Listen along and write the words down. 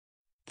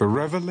The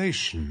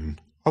revelation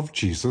of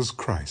Jesus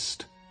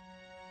Christ.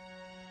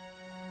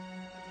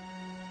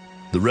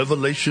 The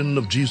revelation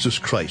of Jesus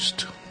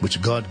Christ, which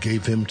God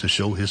gave him to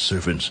show his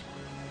servants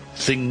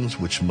things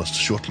which must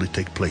shortly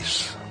take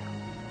place.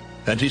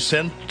 And he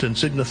sent and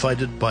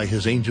signified it by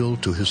his angel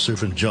to his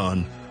servant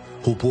John,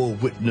 who bore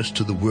witness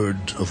to the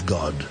word of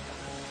God,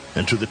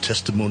 and to the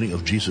testimony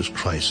of Jesus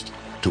Christ,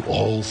 to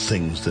all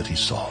things that he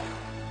saw.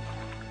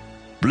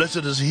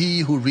 Blessed is he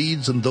who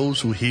reads and those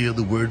who hear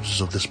the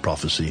words of this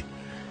prophecy,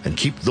 and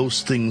keep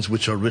those things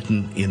which are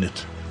written in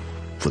it,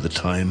 for the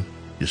time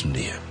is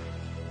near.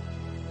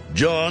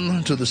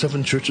 John, to the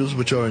 7 churches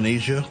which are in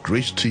Asia,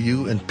 grace to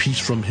you and peace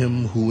from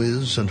him who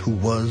is, and who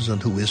was,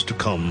 and who is to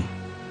come,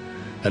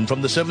 and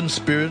from the 7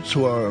 spirits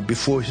who are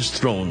before his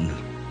throne,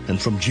 and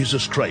from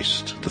Jesus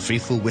Christ, the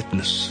faithful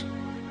witness,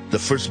 the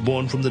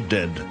firstborn from the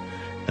dead,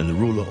 and the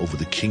ruler over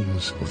the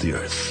kings of the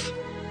earth.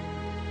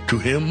 To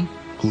him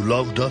who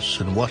loved us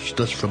and washed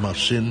us from our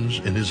sins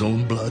in his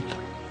own blood,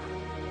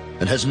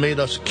 and has made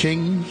us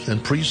kings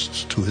and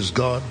priests to his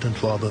God and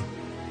Father,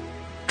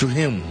 to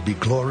him be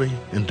glory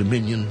and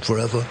dominion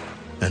forever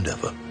and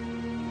ever.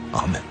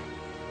 Amen.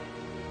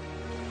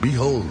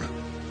 Behold,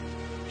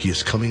 he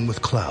is coming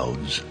with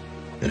clouds,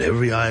 and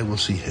every eye will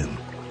see him,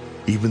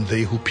 even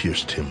they who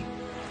pierced him.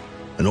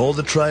 And all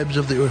the tribes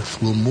of the earth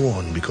will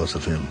mourn because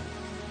of him.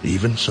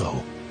 Even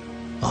so,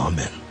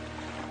 Amen.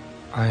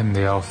 I am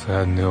the Alpha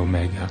and the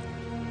Omega,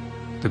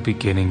 the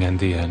beginning and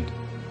the end,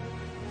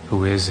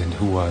 who is and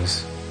who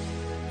was,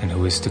 and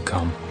who is to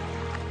come,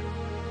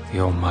 the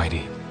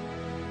Almighty.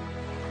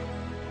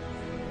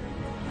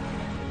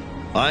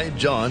 I,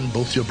 John,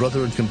 both your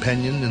brother and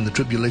companion in the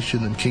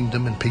tribulation and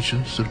kingdom and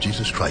patience of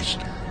Jesus Christ,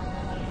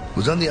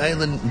 was on the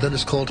island that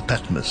is called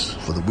Patmos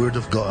for the word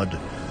of God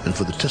and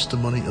for the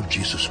testimony of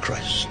Jesus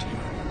Christ.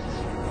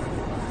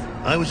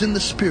 I was in the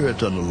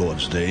Spirit on the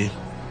Lord's day,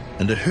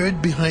 and I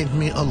heard behind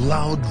me a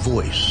loud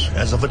voice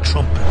as of a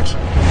trumpet.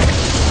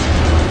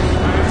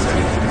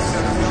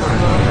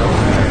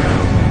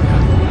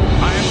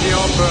 I am the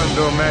Alpha and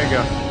the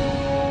Omega,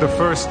 the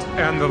first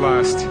and the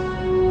last.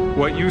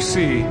 What you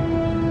see,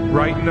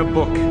 write in a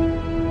book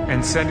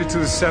and send it to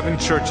the 7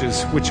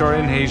 churches which are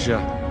in Asia,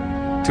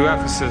 to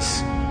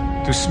Ephesus,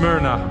 to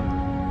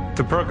Smyrna,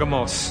 to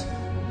Pergamos,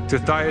 to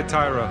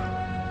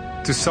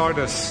Thyatira, to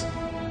Sardis,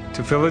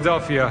 to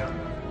Philadelphia,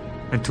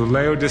 and to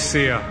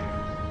Laodicea.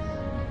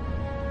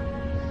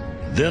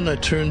 Then I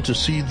turned to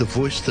see the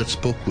voice that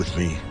spoke with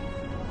me.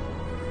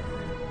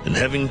 And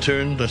having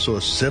turned, I saw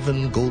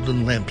 7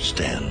 golden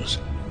lampstands,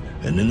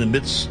 and in the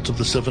midst of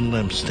the 7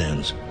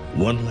 lampstands,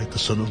 one like the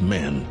Son of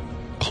Man,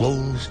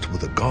 clothed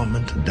with a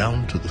garment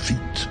down to the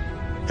feet,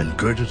 and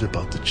girded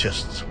about the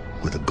chest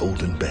with a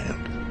golden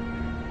band.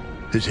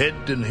 His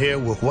head and hair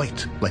were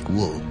white like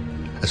wool,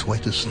 as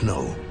white as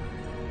snow,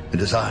 and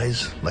his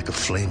eyes like a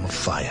flame of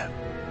fire.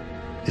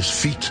 His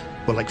feet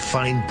were like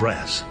fine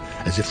brass,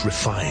 as if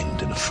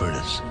refined in a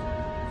furnace,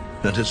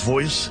 and his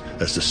voice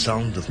as the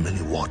sound of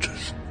many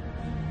waters.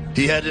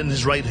 He had in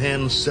his right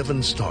hand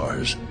 7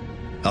 stars.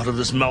 Out of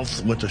his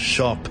mouth went a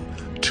sharp,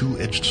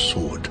 2-edged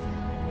sword.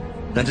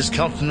 And his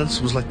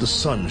countenance was like the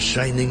sun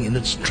shining in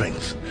its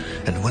strength.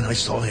 And when I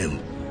saw him,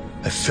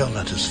 I fell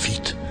at his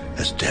feet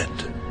as dead.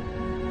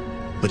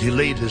 But he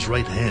laid his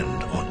right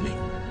hand on me.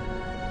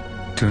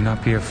 Do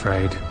not be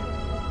afraid.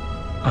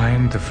 I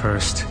am the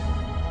first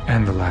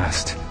and the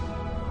last.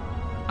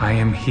 I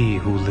am he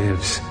who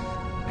lives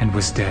and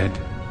was dead,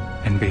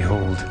 and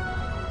behold,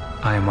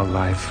 I am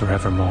alive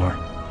forevermore.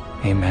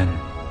 Amen.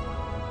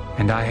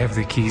 And I have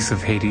the keys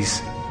of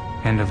Hades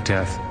and of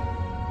death.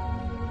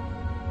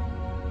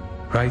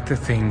 Write the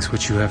things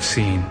which you have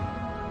seen,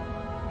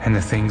 and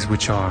the things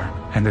which are,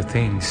 and the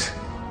things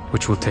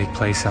which will take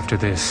place after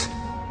this.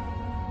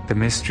 The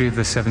mystery of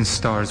the 7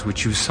 stars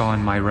which you saw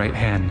in my right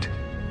hand,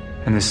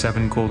 and the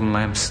 7 golden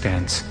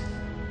lampstands.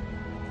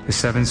 The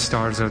 7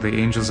 stars are the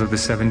angels of the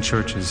 7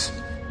 churches,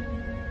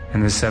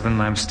 and the 7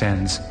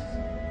 lampstands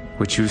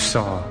which you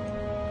saw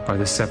are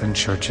the 7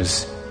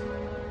 churches.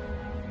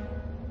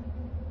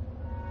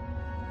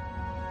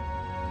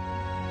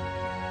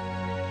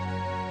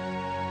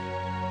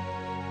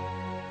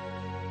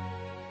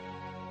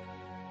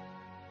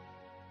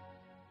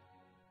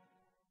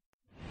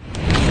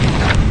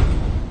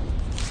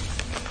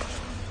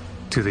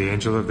 To the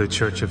angel of the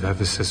church of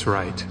Ephesus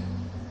write,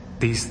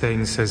 These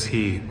things says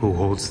he who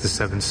holds the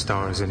 7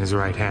 stars in his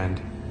right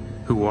hand,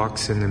 who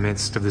walks in the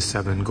midst of the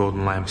 7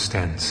 golden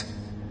lampstands.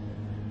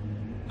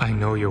 I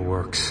know your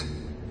works,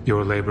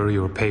 your labor,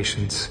 your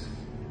patience,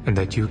 and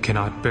that you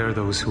cannot bear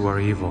those who are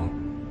evil.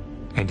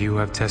 And you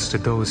have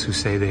tested those who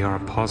say they are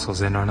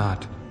apostles and are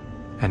not,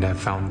 and have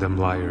found them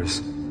liars.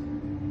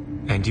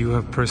 And you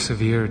have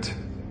persevered,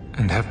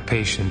 and have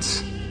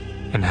patience,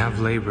 and have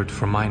labored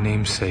for my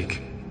name's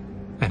sake,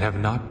 and have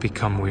not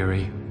become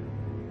weary.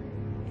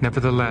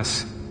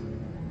 Nevertheless,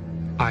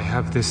 I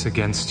have this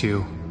against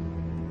you,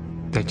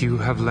 that you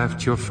have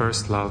left your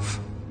first love.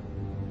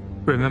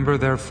 Remember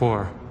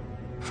therefore,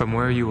 from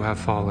where you have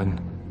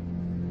fallen,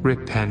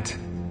 repent,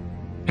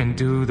 and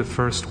do the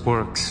first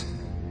works,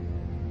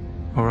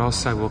 or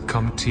else I will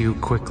come to you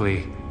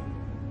quickly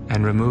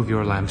and remove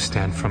your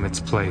lampstand from its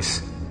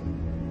place,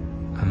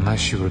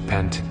 unless you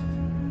repent.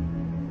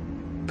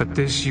 But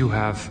this you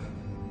have,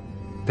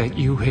 that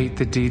you hate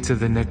the deeds of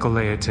the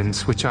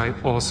Nicolaitans, which I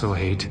also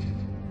hate.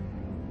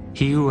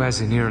 He who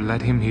has an ear,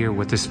 let him hear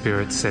what the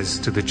Spirit says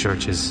to the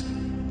churches.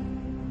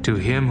 To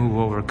him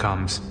who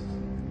overcomes,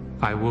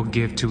 I will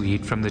give to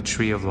eat from the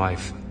tree of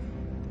life,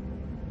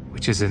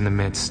 which is in the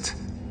midst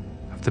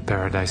of the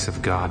paradise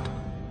of God.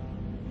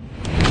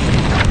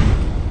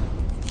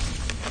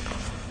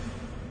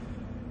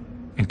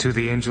 And to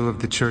the angel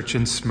of the church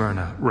in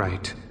Smyrna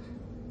write,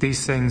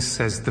 These things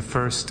says the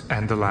first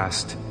and the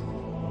last,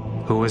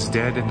 who was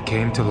dead and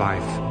came to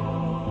life.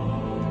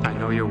 I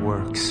know your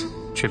works,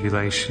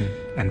 tribulation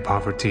and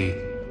poverty,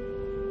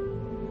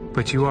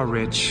 but you are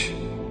rich,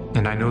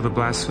 and I know the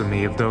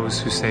blasphemy of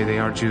those who say they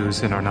are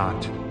Jews and are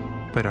not,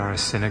 but are a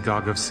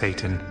synagogue of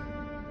Satan.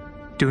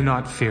 Do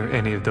not fear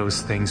any of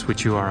those things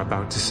which you are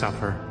about to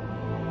suffer.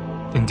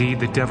 Indeed,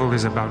 the devil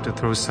is about to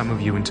throw some of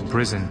you into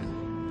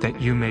prison,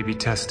 that you may be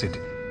tested,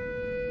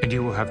 and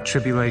you will have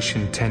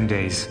tribulation 10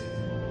 days.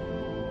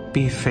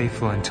 Be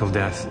faithful until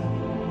death,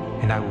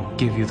 and I will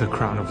give you the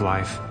crown of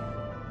life.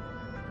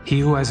 He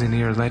who has an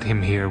ear, let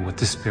him hear what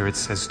the Spirit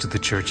says to the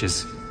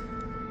churches.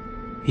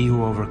 He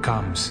who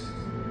overcomes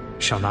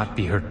shall not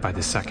be hurt by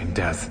the second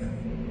death.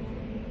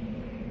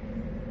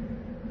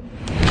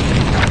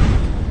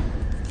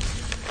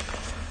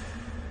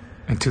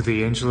 And to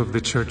the angel of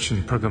the church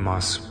in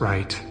Pergamos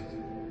write,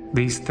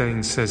 These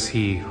things says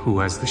he who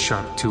has the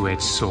sharp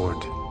two-edged sword.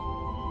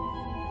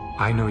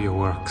 I know your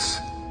works,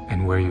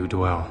 and where you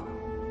dwell,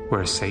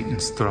 where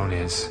Satan's throne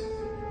is,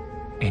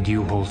 and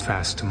you hold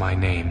fast to my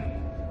name,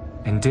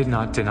 and did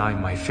not deny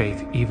my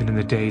faith even in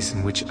the days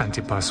in which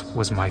Antipas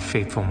was my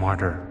faithful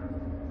martyr,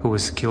 who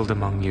was killed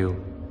among you,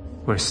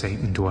 where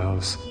Satan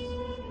dwells.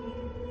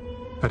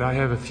 But I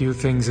have a few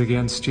things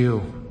against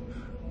you,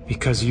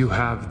 because you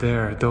have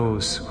there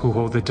those who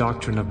hold the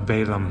doctrine of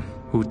Balaam,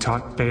 who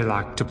taught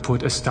Balak to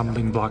put a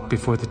stumbling block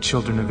before the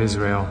children of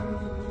Israel,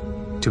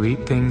 to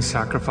eat things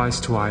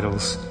sacrificed to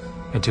idols,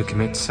 and to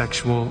commit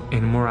sexual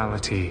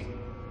immorality.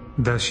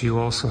 Thus you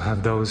also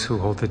have those who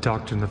hold the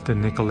doctrine of the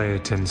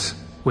Nicolaitans,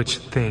 which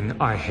thing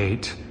I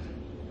hate.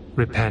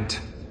 Repent,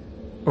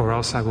 or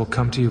else I will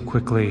come to you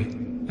quickly,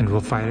 and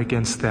will fight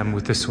against them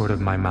with the sword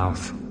of my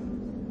mouth.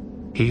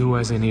 He who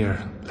has an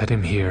ear, let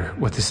him hear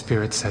what the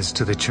Spirit says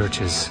to the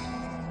churches.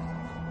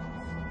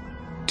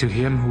 To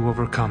him who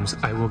overcomes,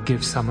 I will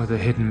give some of the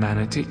hidden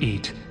manna to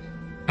eat,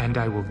 and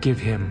I will give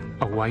him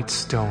a white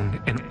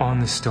stone, and on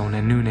the stone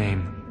a new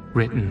name,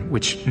 written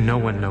which no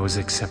one knows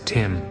except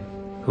him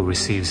who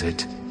receives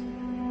it.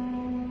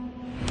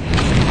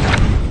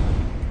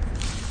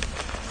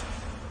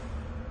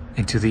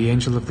 And to the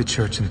angel of the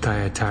church in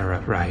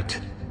Thyatira write,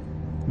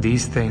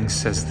 These things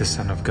says the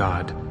Son of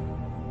God,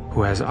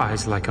 who has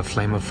eyes like a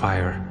flame of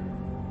fire,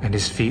 and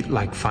his feet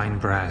like fine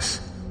brass.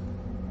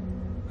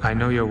 I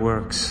know your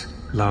works,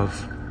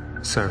 love,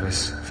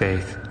 service,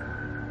 faith,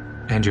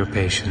 and your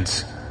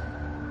patience.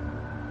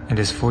 And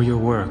as for your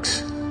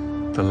works,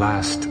 the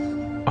last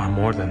are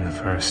more than the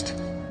first.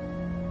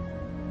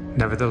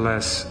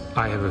 Nevertheless,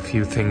 I have a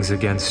few things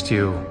against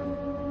you,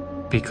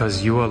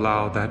 because you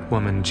allow that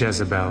woman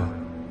Jezebel,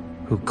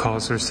 who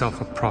calls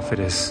herself a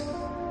prophetess,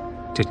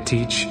 to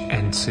teach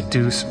and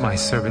seduce my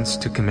servants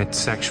to commit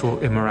sexual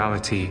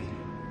immorality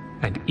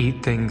and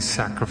eat things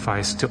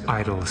sacrificed to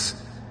idols.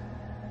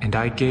 And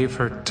I gave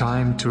her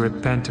time to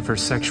repent of her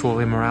sexual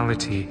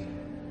immorality,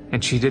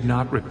 and she did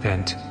not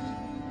repent.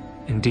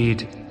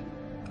 Indeed,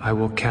 I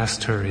will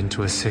cast her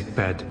into a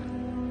sickbed,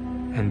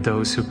 and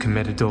those who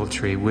commit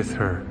adultery with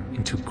her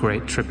into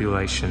great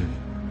tribulation,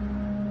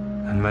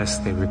 unless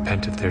they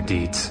repent of their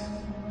deeds.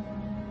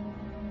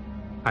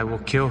 I will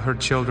kill her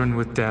children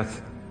with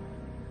death,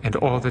 and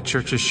all the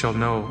churches shall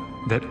know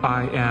that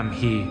I am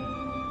he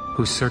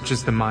who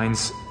searches the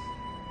minds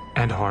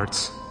and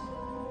hearts,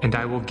 and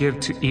I will give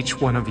to each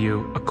one of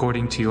you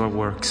according to your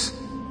works.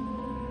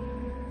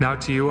 Now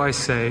to you I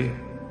say,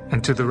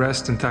 and to the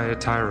rest in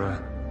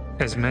Thyatira,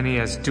 as many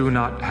as do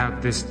not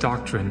have this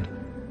doctrine,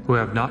 who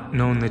have not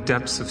known the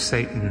depths of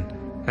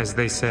Satan, as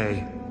they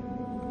say,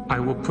 I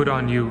will put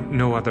on you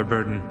no other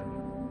burden,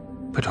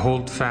 but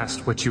hold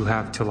fast what you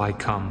have till I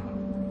come.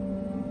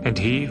 And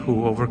he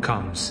who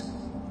overcomes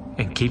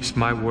and keeps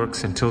my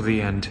works until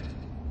the end,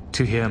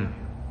 to him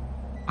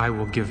I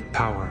will give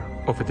power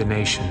over the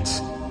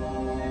nations.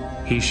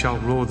 He shall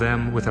rule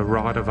them with a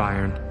rod of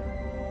iron.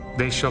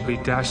 They shall be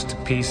dashed to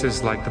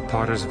pieces like the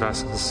potter's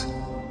vessels,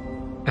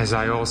 as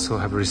I also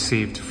have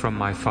received from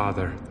my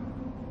Father,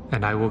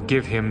 and I will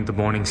give him the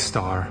morning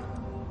star.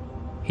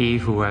 He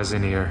who has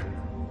an ear,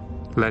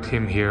 let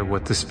him hear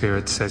what the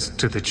Spirit says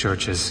to the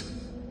churches.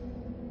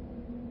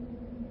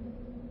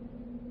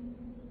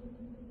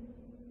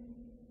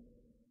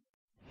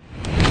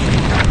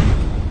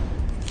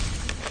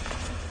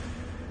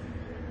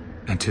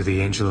 And to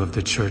the angel of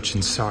the church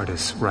in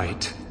Sardis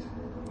write,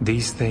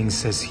 These things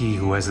says he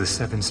who has the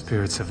 7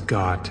 spirits of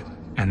God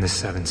and the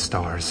 7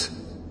 stars.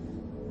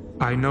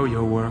 I know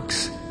your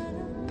works,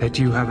 that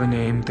you have a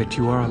name, that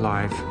you are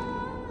alive,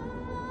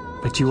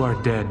 but you are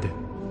dead.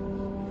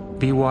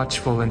 Be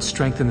watchful and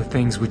strengthen the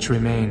things which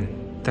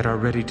remain, that are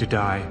ready to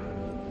die.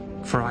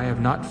 For I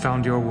have not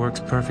found your works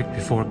perfect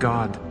before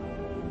God.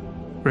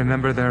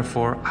 Remember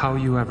therefore how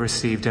you have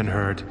received and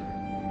heard.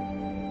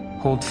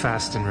 Hold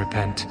fast and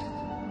repent.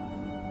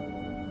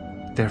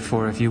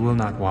 Therefore, if you will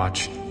not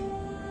watch,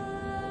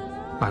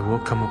 I will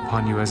come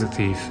upon you as a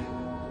thief,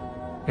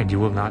 and you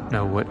will not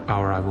know what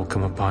hour I will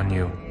come upon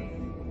you.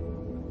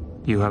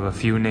 You have a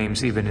few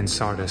names even in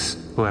Sardis,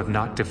 who have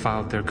not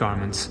defiled their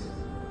garments,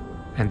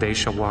 and they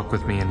shall walk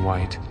with me in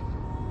white,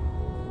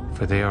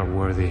 for they are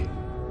worthy.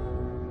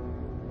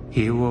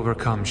 He who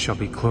overcomes shall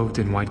be clothed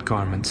in white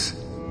garments,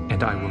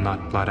 and I will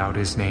not blot out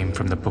his name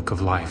from the book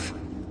of life,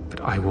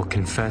 but I will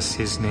confess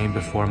his name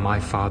before my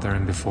Father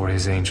and before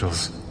his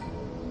angels.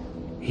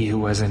 He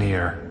who has an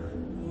ear,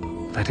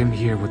 let him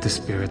hear what the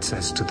Spirit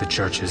says to the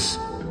churches.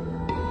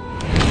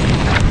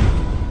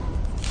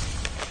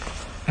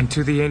 And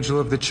to the angel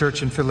of the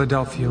church in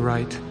Philadelphia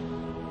write,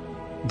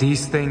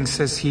 These things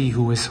says he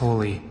who is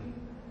holy,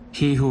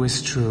 he who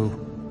is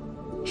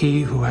true,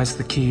 he who has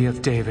the key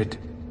of David,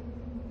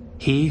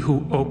 he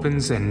who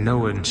opens and no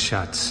one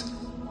shuts,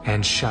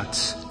 and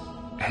shuts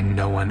and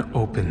no one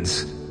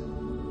opens.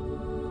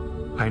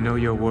 I know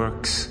your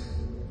works.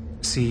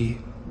 See,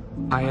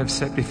 I have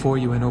set before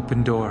you an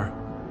open door,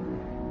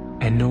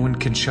 and no one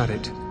can shut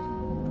it.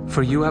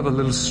 For you have a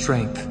little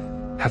strength,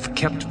 have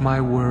kept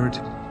my word,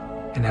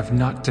 and have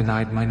not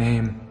denied my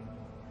name.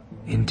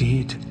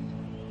 Indeed,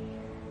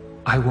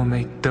 I will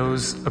make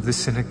those of the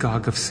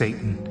synagogue of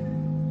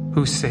Satan,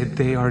 who say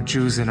they are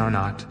Jews and are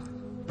not,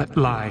 but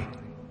lie.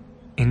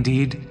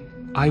 Indeed,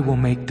 I will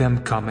make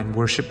them come and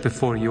worship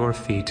before your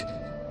feet,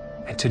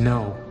 and to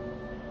know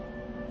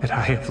that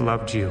I have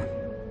loved you,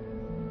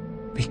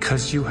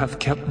 because you have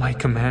kept my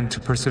command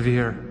to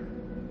persevere.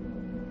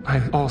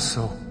 I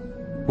also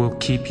will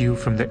keep you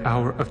from the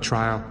hour of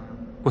trial,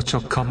 which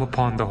shall come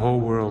upon the whole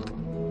world,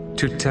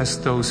 to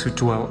test those who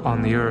dwell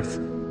on the earth.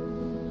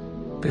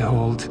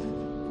 Behold,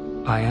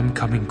 I am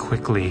coming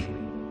quickly.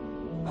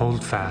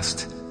 Hold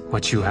fast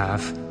what you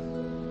have,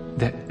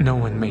 that no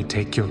one may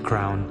take your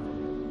crown.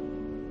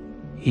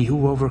 He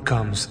who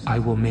overcomes, I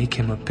will make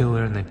him a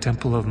pillar in the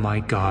temple of my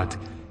God,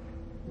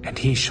 and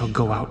he shall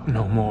go out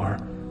no more.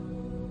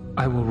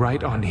 I will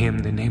write on him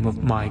the name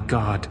of my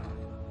God,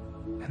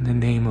 and the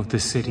name of the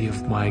city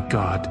of my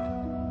God,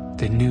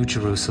 the New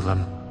Jerusalem,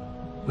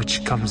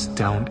 which comes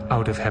down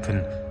out of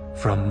heaven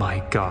from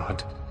my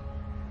God.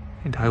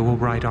 And I will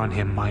write on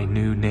him my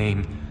new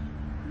name.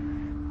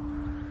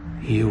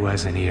 He who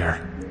has an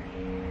ear,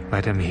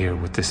 let him hear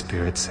what the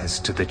Spirit says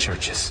to the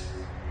churches.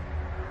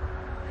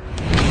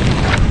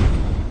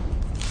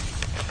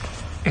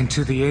 And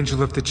to the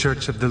angel of the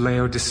church of the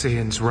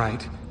Laodiceans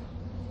write,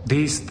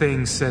 These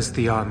things says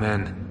the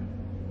Amen,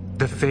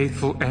 the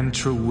faithful and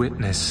true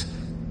witness,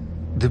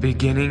 the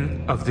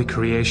beginning of the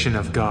creation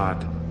of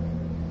God.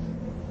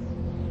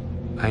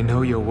 I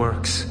know your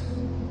works,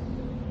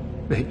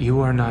 that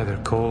you are neither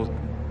cold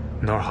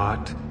nor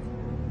hot.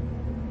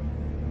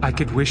 I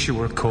could wish you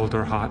were cold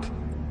or hot.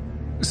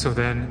 So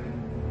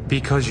then,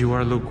 because you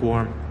are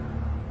lukewarm,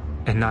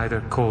 and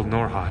neither cold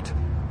nor hot,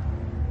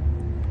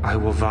 I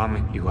will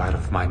vomit you out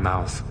of my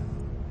mouth.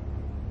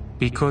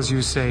 Because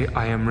you say,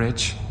 I am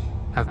rich,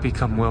 have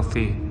become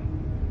wealthy,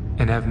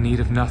 and have need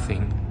of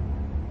nothing,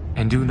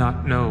 and do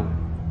not know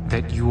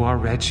that you are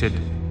wretched,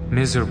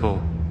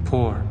 miserable,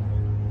 poor,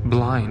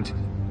 blind,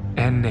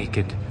 and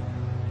naked,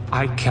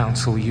 I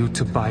counsel you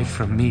to buy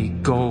from me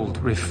gold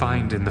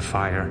refined in the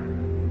fire,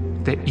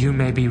 that you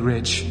may be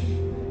rich,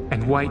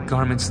 and white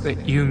garments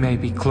that you may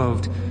be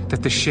clothed,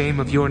 that the shame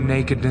of your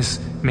nakedness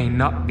may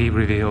not be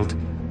revealed,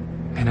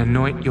 and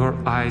anoint your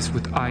eyes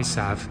with eye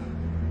salve,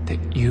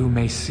 that you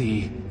may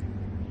see.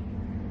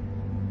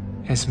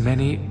 As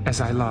many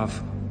as I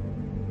love,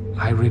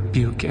 I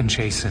rebuke and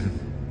chasten.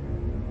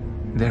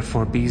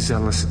 Therefore be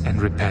zealous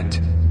and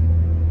repent.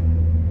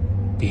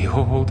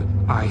 Behold,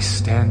 I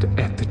stand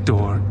at the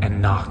door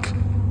and knock.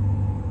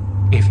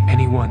 If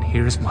anyone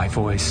hears my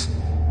voice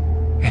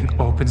and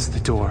opens the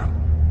door,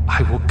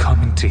 I will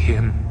come into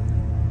him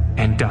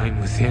and dine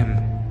with him,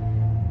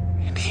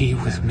 and he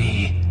with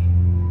me.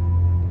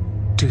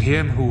 To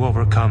him who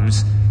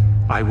overcomes,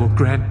 I will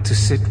grant to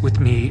sit with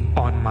me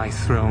on my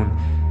throne,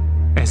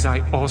 as I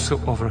also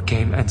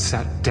overcame and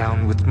sat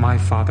down with my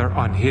Father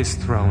on his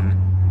throne.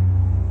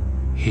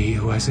 He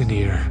who has an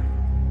ear,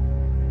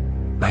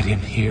 let him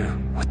hear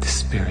what the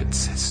Spirit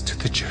says to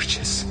the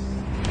churches.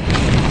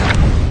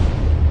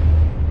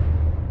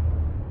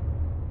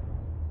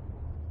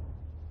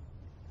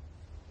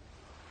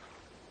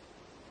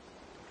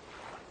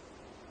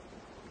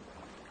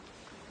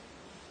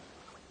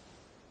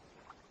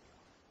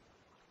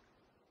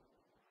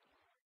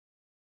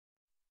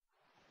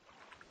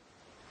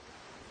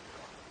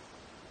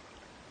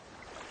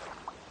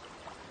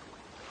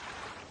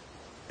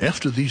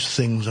 After these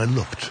things I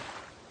looked,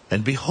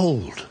 and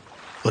behold,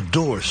 a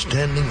door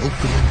standing open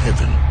in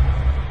heaven.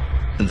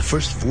 And the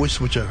first voice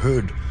which I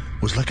heard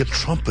was like a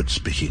trumpet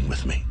speaking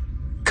with me.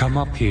 Come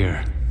up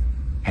here,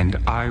 and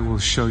I will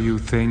show you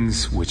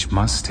things which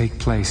must take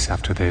place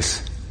after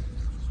this.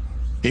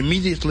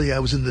 Immediately I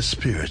was in the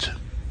Spirit,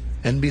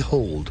 and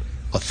behold,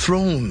 a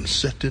throne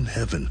set in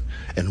heaven,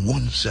 and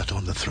one sat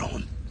on the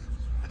throne.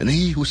 And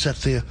he who sat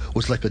there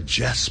was like a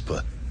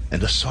jasper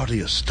and a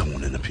sardius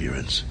stone in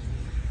appearance.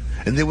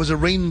 And there was a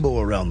rainbow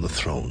around the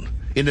throne,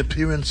 in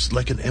appearance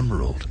like an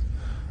emerald.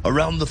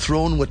 Around the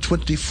throne were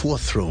 24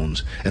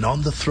 thrones, and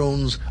on the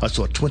thrones I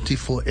saw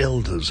 24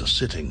 elders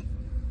sitting,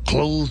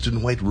 clothed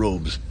in white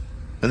robes,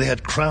 and they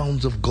had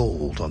crowns of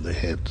gold on their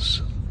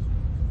heads.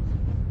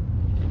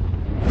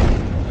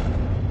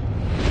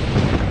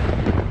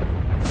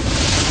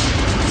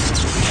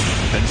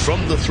 And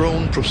from the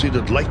throne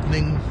proceeded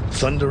lightning,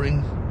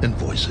 thundering, and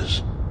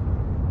voices.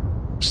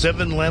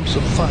 7 lamps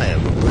of fire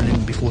were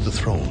burning before the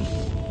throne,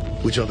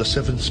 which are the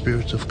 7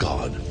 spirits of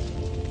God.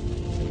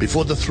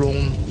 Before the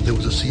throne there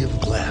was a sea of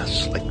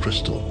glass like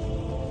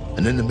crystal,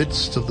 and in the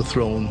midst of the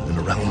throne and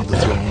around the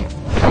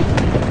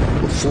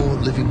throne were 4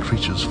 living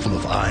creatures full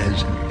of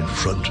eyes in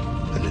front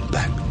and in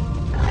back.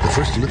 The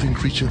first living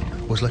creature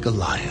was like a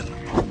lion,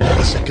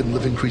 the second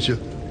living creature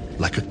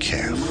like a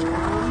calf.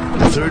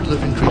 The third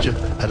living creature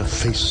had a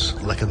face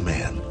like a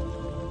man,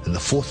 and the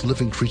fourth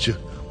living creature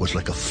was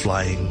like a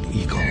flying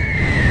eagle.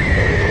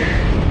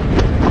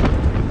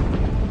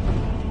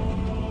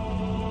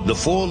 The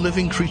 4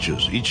 living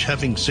creatures, each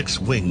having 6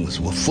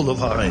 wings, were full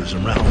of eyes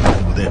around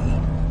and within,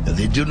 and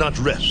they do not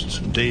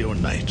rest day or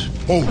night.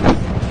 Holy,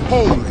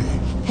 holy,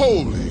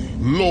 holy,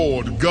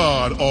 Lord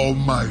God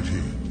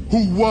Almighty,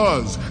 who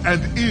was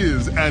and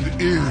is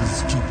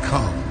to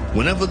come.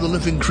 Whenever the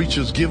living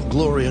creatures give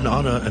glory and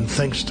honor and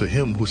thanks to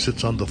him who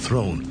sits on the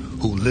throne,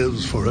 who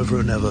lives forever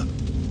and ever,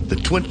 the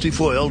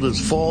 24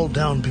 elders fall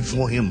down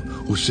before him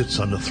who sits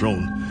on the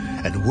throne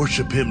and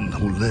worship him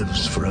who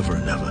lives forever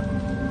and ever,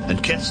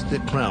 and cast their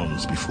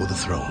crowns before the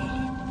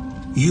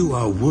throne. You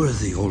are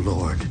worthy, O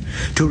Lord,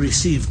 to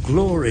receive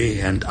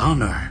glory and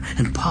honor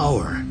and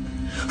power,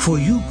 for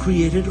you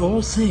created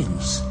all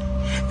things,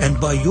 and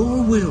by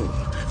your will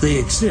they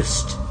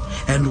exist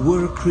and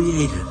were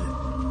created.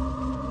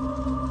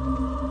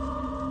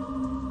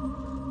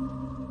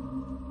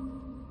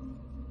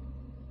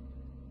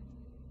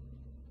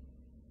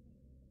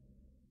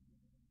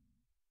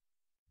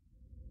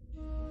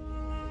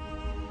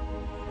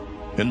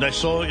 And I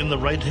saw in the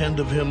right hand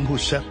of him who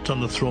sat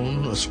on the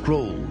throne a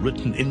scroll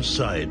written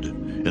inside,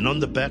 and on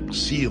the back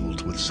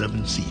sealed with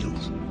 7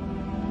 seals.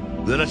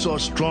 Then I saw a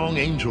strong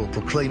angel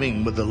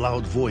proclaiming with a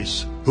loud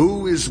voice,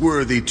 Who is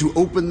worthy to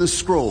open the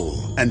scroll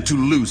and to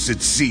loose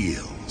its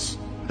seals?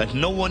 And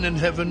no one in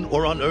heaven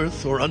or on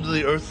earth or under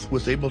the earth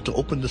was able to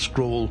open the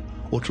scroll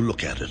or to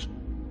look at it.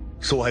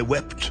 So I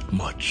wept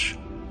much,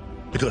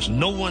 because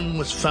no one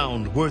was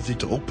found worthy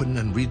to open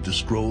and read the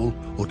scroll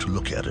or to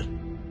look at it.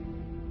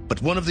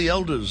 But one of the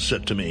elders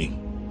said to me,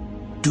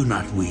 Do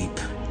not weep.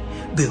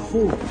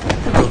 Behold,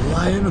 the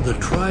Lion of the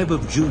tribe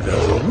of Judah,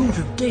 the Root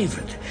of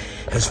David,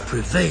 has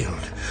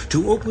prevailed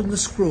to open the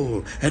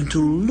scroll and to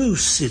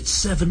loose its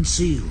 7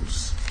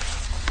 seals.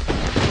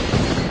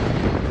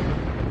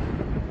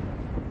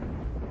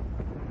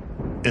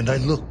 And I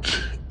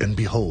looked, and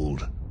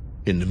behold,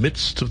 in the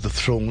midst of the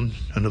throne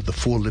and of the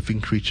 4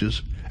 living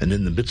creatures, and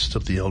in the midst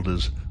of the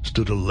elders,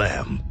 stood a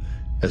lamb,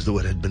 as though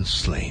it had been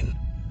slain,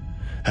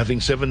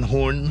 having 7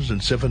 horns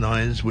and 7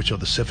 eyes, which are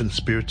the 7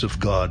 spirits of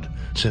God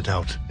sent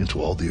out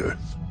into all the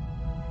earth.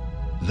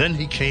 Then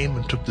he came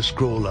and took the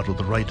scroll out of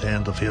the right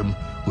hand of him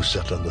who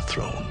sat on the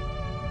throne.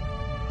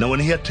 Now when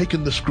he had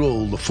taken the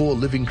scroll, the 4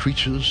 living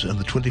creatures and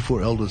the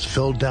 24 elders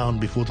fell down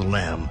before the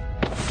Lamb,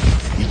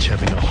 each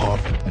having a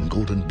harp and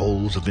golden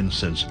bowls of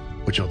incense,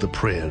 which are the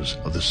prayers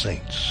of the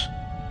saints.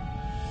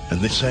 And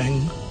they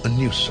sang a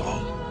new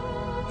song.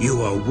 You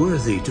are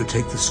worthy to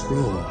take the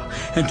scroll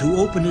and to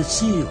open its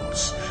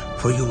seals,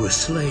 for you were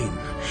slain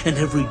and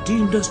have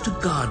redeemed us to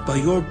God by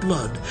your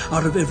blood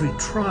out of every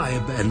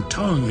tribe and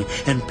tongue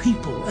and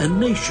people and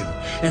nation,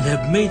 and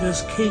have made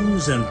us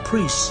kings and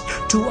priests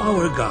to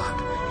our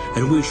God,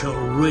 and we shall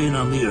reign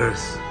on the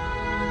earth.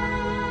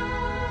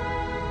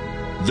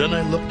 Then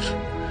I looked,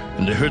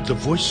 and I heard the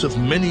voice of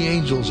many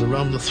angels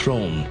around the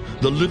throne,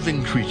 the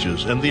living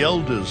creatures and the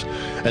elders,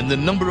 and the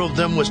number of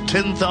them was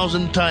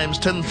 10,000 times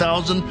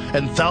 10,000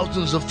 and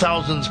thousands of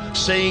thousands,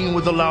 saying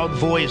with a loud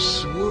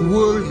voice,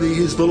 Worthy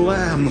is the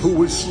Lamb who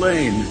was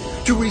slain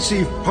to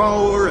receive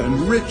power and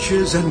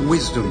riches and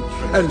wisdom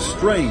and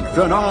strength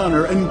and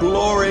honor and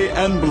glory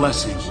and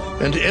blessing.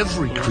 And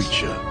every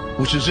creature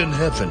which is in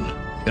heaven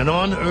and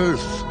on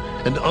earth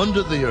and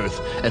under the earth,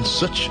 and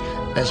such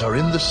as are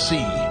in the sea,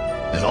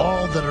 and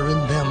all that are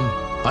in them,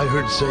 I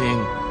heard saying,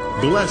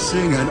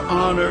 Blessing and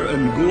honor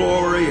and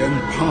glory and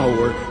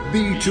power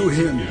be to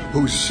him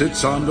who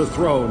sits on the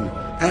throne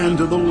and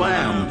to the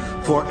Lamb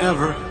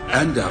forever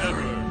and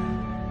ever.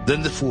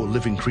 Then the 4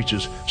 living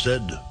creatures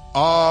said,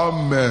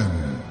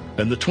 Amen.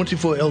 And the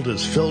 24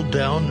 elders fell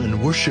down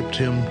and worshipped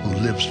him who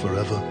lives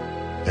forever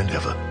and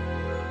ever.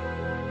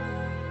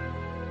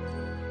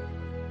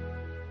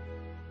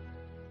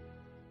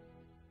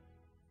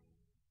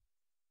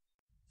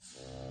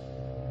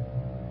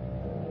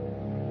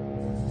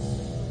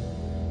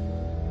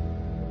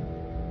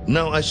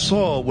 Now I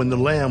saw when the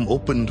Lamb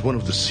opened one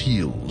of the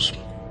seals,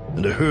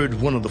 and I heard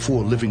one of the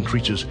 4 living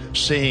creatures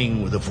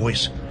saying with a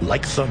voice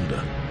like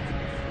thunder,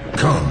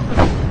 Come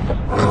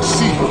and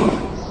see.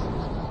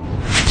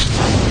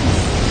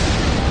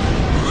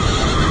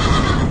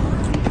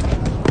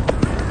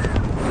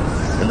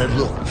 And I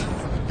looked,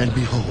 and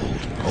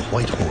behold, a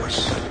white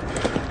horse.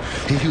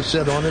 He who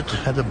sat on it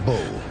had a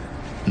bow,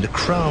 and a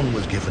crown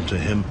was given to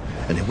him,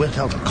 and he went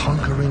out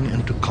conquering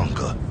and to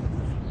conquer.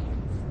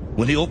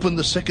 When he opened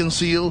the 2nd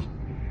seal,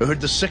 I heard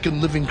the 2nd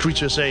living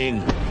creature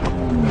saying,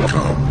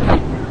 Come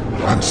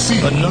and see.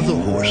 Another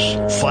horse,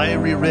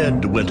 fiery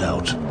red, went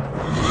out.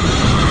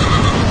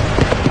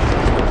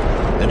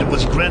 And it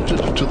was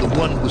granted to the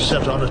one who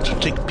sat on it to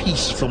take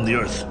peace from the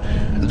earth,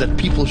 and that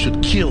people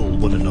should kill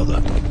one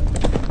another.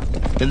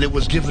 And there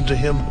was given to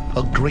him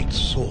a great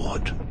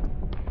sword.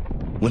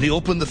 When he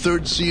opened the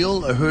 3rd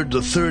seal, I heard the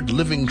 3rd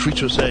living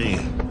creature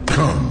say,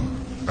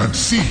 Come and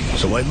see.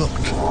 So I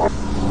looked,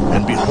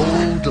 and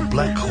behold, a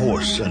black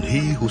horse, and he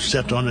who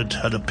sat on it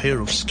had a pair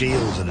of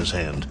scales in his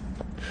hand.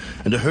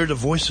 And I heard a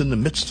voice in the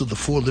midst of the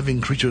 4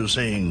 living creatures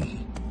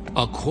saying,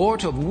 A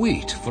quart of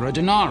wheat for a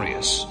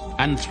denarius,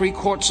 and 3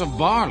 quarts of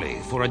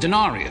barley for a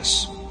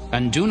denarius,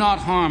 and do not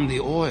harm the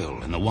oil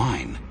and the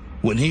wine.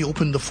 When he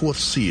opened the 4th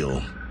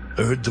seal,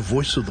 I heard the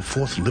voice of the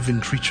 4th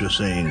living creature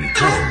saying,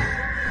 Come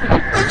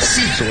and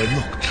see. So I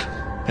looked,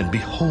 and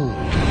behold,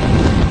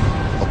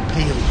 a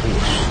pale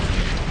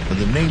horse, and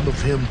the name of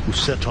him who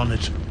sat on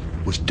it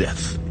was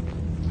Death.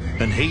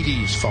 And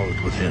Hades followed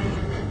with him,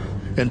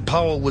 and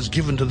power was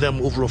given to them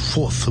over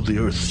 1/4 of the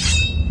earth,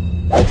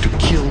 to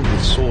kill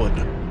with sword,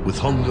 with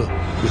hunger,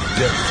 with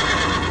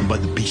death, and by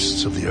the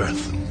beasts of the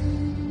earth.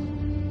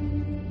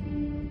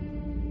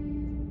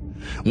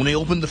 When he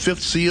opened the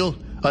 5th seal,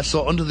 I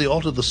saw under the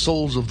altar the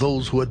souls of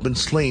those who had been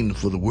slain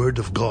for the word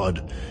of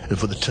God and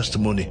for the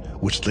testimony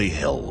which they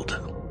held.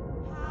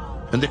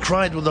 And they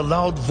cried with a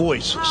loud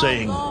voice,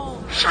 saying,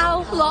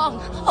 How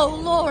long, O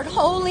Lord,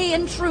 holy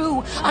and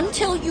true,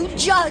 until you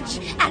judge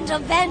and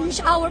avenge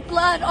our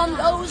blood on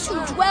those who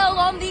dwell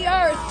on the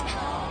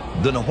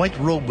earth? Then a white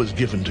robe was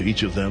given to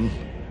each of them,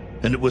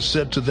 and it was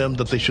said to them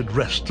that they should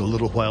rest a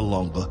little while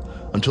longer,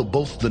 until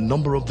both the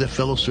number of their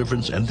fellow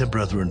servants and their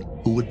brethren,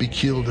 who would be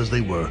killed as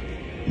they were,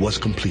 was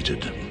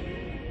completed.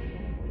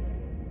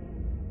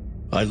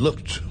 I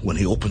looked when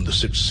he opened the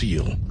 6th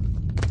seal,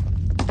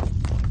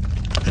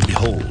 and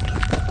behold,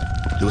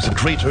 there was a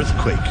great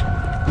earthquake,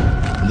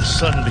 and the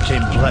sun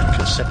became black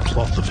as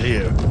sackcloth of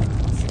hair,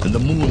 and the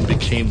moon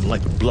became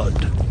like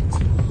blood,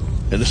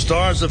 and the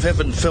stars of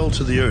heaven fell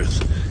to the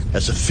earth,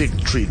 as a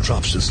fig tree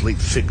drops its late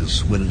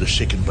figs when it is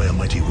shaken by a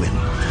mighty wind.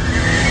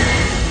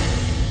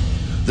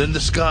 Then the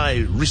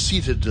sky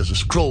receded as a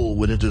scroll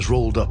when it is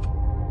rolled up,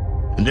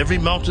 and every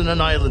mountain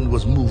and island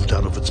was moved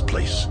out of its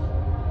place.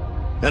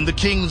 And the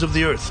kings of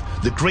the earth,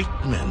 the great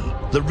men,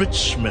 the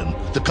rich men,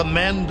 the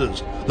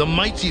commanders, the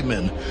mighty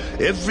men,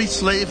 every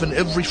slave and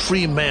every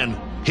free man,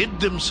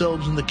 hid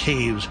themselves in the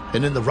caves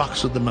and in the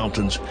rocks of the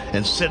mountains,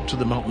 and said to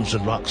the mountains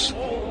and rocks,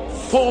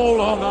 Fall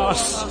on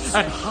us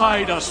and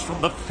hide us from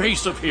the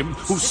face of him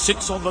who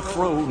sits on the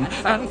throne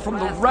and from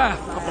the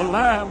wrath of the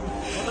Lamb.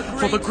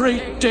 For the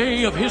great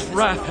day of his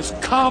wrath has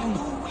come,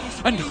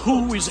 and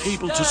who is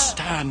able to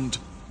stand?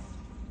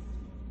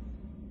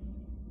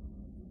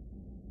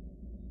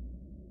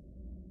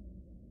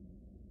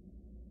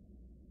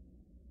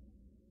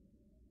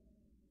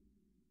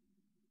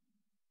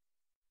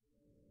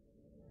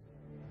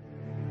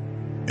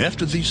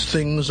 After these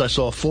things I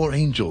saw 4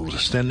 angels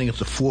standing at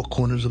the 4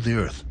 corners of the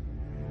earth,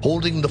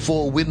 holding the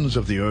 4 winds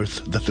of the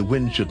earth, that the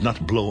wind should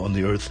not blow on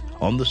the earth,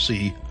 on the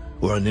sea,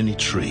 or on any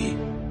tree.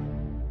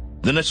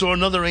 Then I saw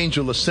another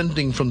angel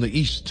ascending from the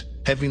east,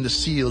 having the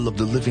seal of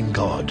the living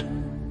God.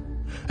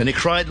 And he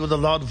cried with a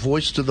loud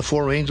voice to the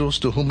 4 angels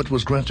to whom it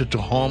was granted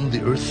to harm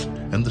the earth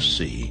and the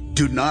sea.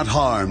 Do not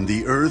harm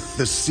the earth,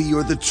 the sea,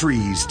 or the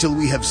trees, till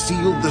we have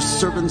sealed the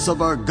servants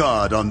of our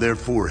God on their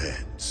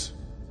foreheads.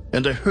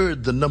 And I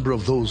heard the number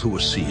of those who were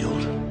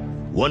sealed.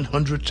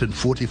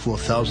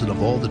 144,000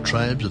 of all the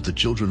tribes of the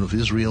children of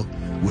Israel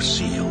were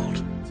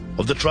sealed.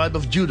 Of the tribe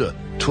of Judah,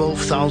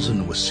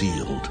 12,000 were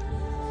sealed.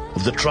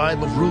 Of the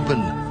tribe of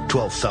Reuben,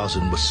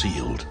 12,000 were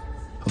sealed.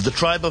 Of the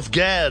tribe of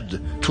Gad,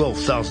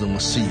 12,000 were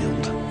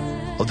sealed.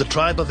 Of the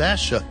tribe of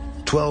Asher,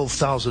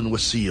 12,000 were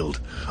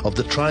sealed. Of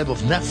the tribe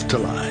of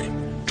Naphtali,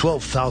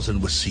 12,000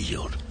 were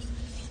sealed.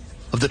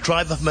 Of the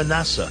tribe of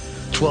Manasseh,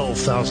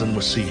 12,000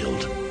 were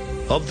sealed.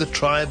 Of the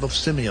tribe of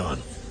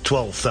Simeon,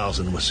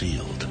 12,000 were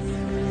sealed.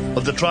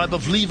 Of the tribe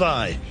of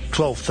Levi,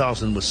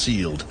 12,000 were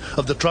sealed.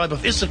 Of the tribe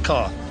of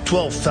Issachar,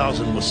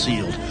 12,000 were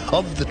sealed.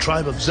 Of the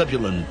tribe of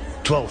Zebulun,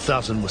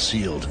 12,000 were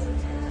sealed.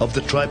 Of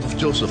the tribe of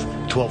Joseph,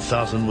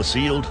 12,000 were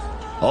sealed.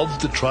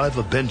 Of the tribe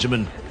of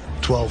Benjamin,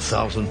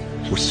 12,000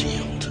 were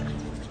sealed.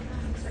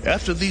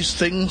 After these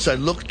things I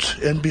looked,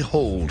 and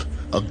behold,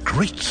 a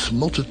great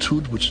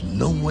multitude which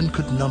no one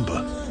could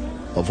number,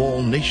 of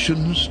all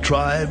nations,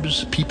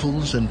 tribes,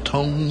 peoples, and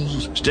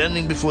tongues,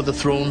 standing before the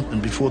throne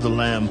and before the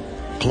Lamb,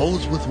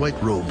 clothed with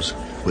white robes,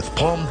 with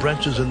palm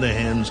branches in their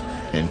hands,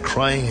 and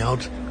crying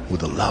out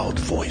with a loud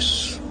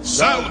voice,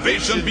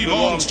 "Salvation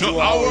belongs to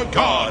our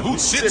God who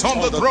sits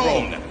on the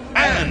throne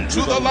and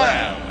to the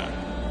Lamb."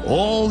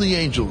 All the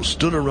angels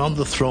stood around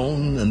the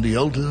throne and the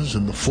elders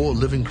and the 4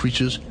 living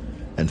creatures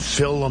and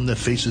fell on their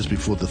faces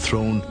before the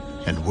throne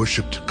and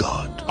worshipped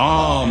God.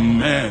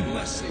 Amen.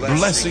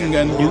 Blessing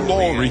and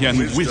glory and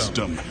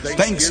wisdom,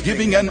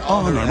 thanksgiving and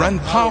honor and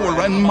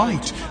power and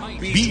might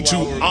be to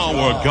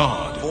our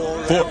God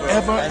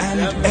forever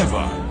and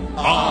ever.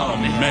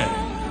 Amen.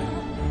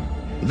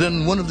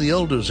 Then one of the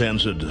elders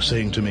answered,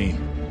 saying to me,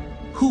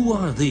 "Who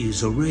are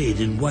these arrayed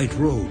in white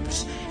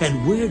robes,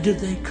 and where did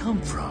they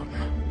come from?"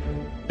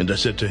 And I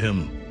said to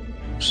him,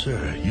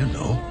 "Sir, you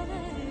know."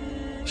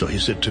 So he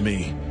said to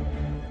me,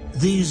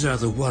 "These are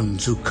the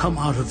ones who come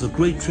out of the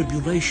great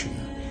tribulation,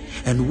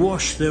 and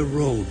washed their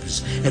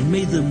robes, and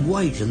made them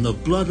white in the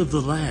blood of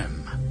the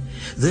Lamb.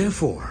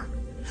 Therefore,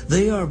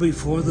 they are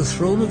before the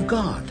throne of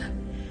God,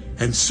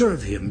 and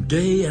serve him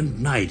day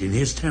and night in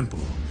his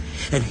temple,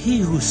 and he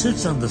who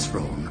sits on the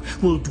throne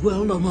will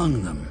dwell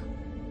among them.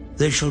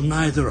 They shall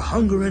neither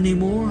hunger any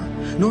more,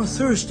 nor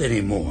thirst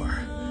any more.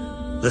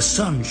 The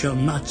sun shall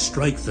not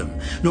strike them,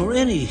 nor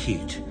any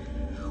heat.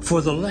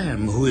 For the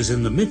Lamb who is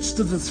in the midst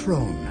of the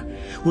throne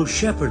will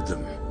shepherd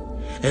them,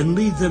 and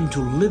lead them to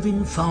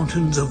living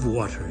fountains of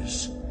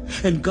waters.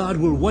 And God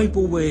will wipe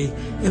away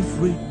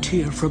every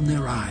tear from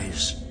their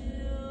eyes."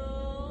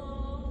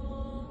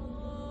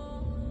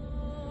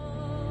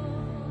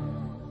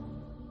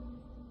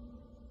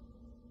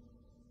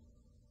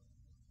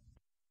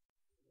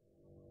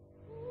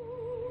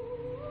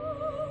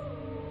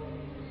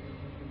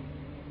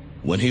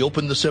 When he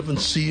opened the 7th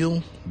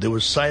seal, there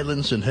was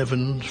silence in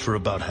heaven for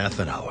about half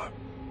an hour.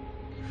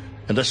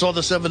 And I saw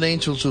the 7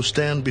 angels who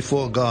stand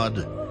before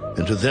God,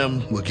 and to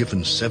them were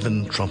given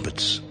 7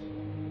 trumpets.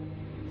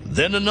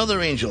 Then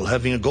another angel,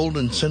 having a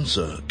golden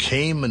censer,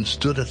 came and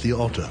stood at the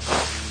altar.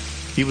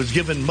 He was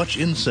given much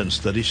incense,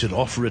 that he should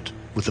offer it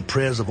with the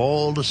prayers of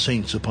all the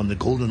saints upon the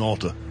golden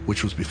altar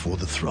which was before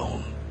the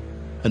throne.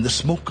 And the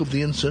smoke of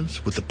the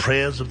incense, with the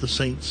prayers of the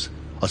saints,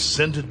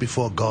 ascended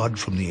before God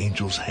from the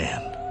angel's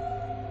hand.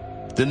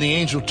 Then the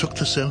angel took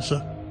the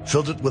censer,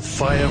 filled it with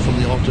fire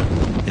from the altar,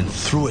 and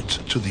threw it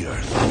to the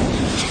earth.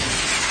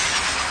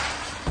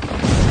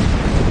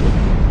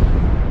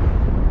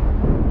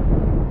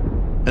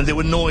 And there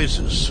were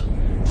noises,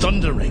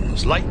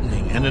 thunderings,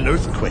 lightning, and an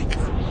earthquake.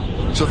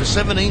 So the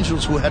 7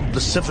 angels who had the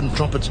 7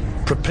 trumpets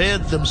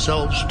prepared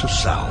themselves to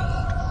sound.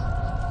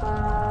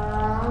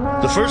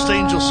 The first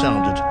angel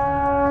sounded,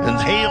 and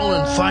hail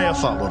and fire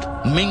followed,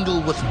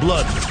 mingled with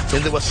blood,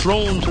 and they were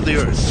thrown to the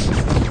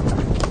earth.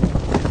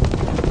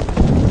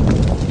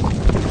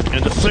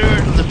 And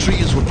 1/3 of the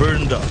trees were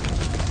burned up,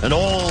 and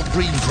all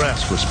green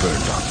grass was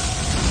burned up.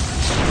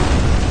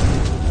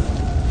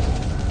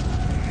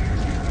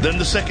 Then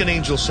the second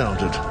angel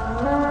sounded,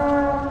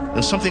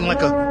 and something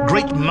like a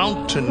great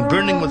mountain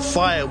burning with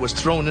fire was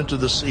thrown into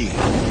the sea.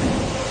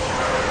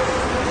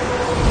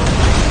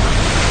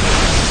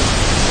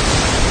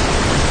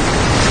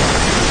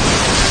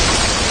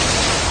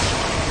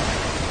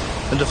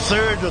 And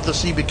 1/3 of the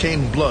sea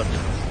became blood,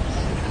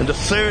 and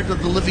 1/3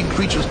 of the living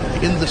creatures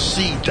in the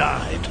sea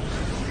died,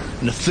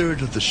 and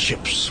 1/3 of the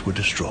ships were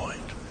destroyed.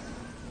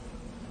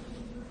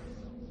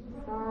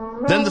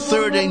 Then the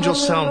third angel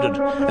sounded,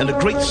 and a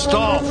great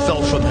star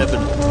fell from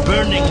heaven,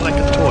 burning like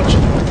a torch.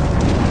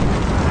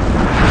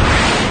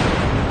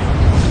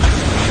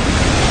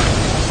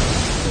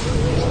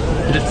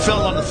 And it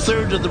fell on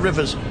 1/3 of the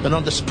rivers and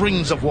on the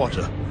springs of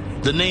water.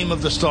 The name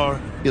of the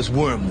star is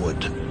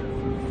Wormwood.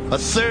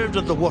 1/3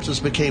 of the waters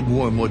became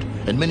wormwood,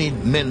 and many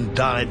men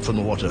died from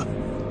the water,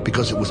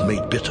 because it was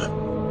made bitter.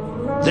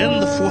 Then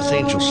the fourth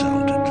angel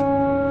sounded,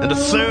 and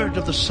 1/3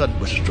 of the sun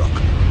was struck,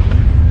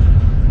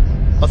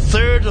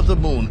 1/3 of the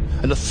moon,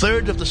 and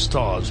 1/3 of the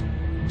stars,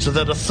 so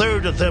that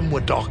 1/3 of them were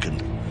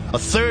darkened.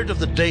 1/3 of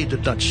the day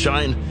did not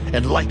shine,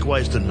 and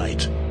likewise the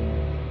night.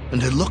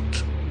 And I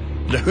looked,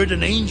 and I heard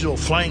an angel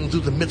flying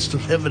through the midst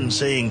of heaven,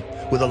 saying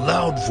with a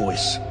loud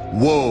voice,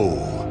 Woe,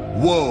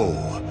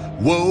 woe,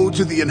 woe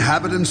to the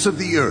inhabitants of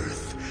the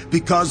earth,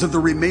 because of the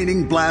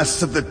remaining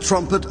blasts of the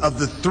trumpet of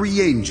the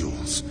 3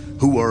 angels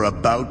who are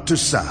about to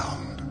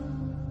sound.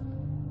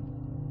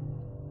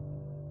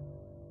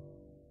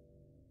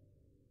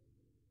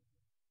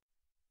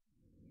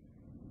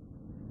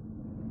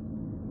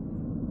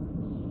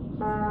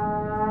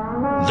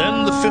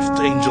 Then the 5th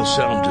angel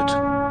sounded,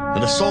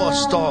 and I saw a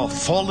star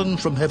fallen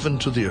from heaven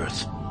to the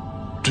earth.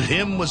 To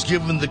him was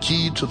given the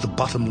key to the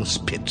bottomless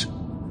pit.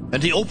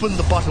 And he opened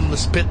the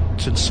bottomless pit,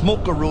 and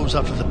smoke arose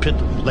out of the pit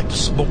like the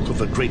smoke of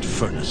a great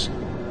furnace.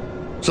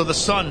 So the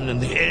sun and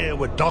the air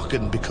were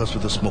darkened because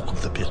of the smoke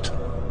of the pit.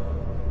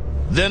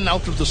 Then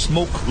out of the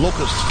smoke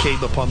locusts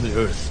came upon the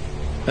earth,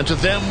 and to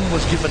them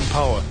was given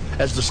power,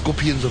 as the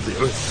scorpions of the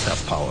earth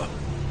have power.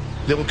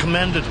 They were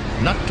commanded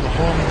not to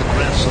harm the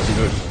grass of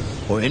the earth,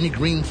 or any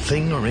green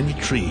thing or any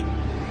tree,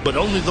 but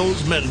only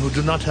those men who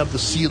do not have the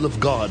seal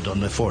of God on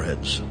their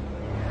foreheads.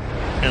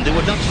 And they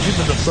were not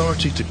given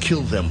authority to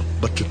kill them,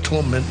 but to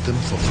torment them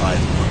for 5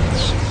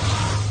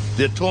 months.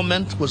 Their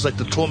torment was like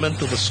the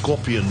torment of a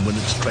scorpion when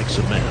it strikes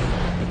a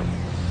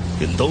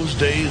man. In those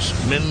days,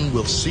 men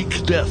will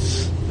seek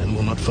death and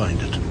will not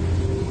find it.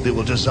 They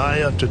will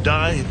desire to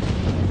die,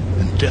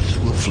 and death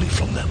will flee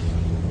from them.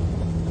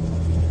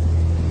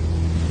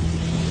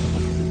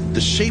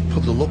 The shape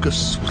of the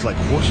locusts was like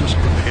horses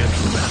prepared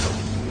for battle.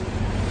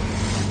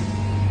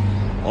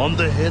 On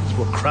their heads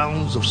were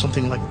crowns of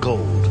something like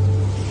gold,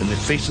 and their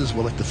faces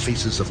were like the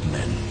faces of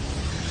men.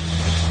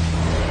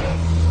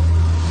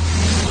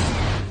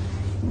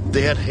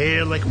 They had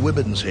hair like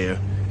women's hair,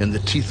 and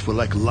their teeth were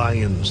like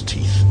lions'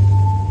 teeth.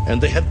 And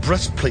they had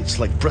breastplates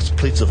like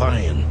breastplates of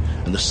iron,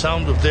 and the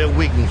sound of their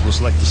wings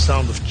was like the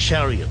sound of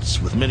chariots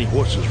with many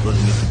horses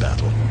running into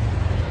battle.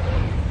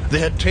 They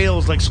had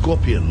tails like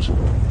scorpions,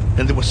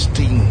 and there were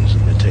stings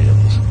in their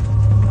tails.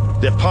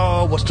 Their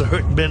power was to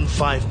hurt men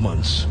 5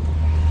 months.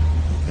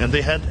 And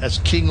they had as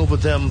king over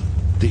them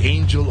the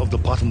angel of the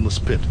bottomless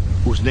pit,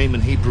 whose name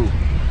in Hebrew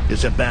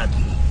is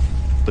Abaddon,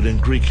 but in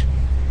Greek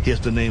he has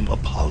the name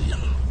Apollyon.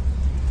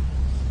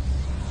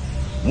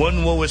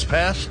 One woe is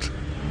past.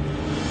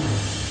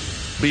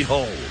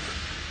 Behold,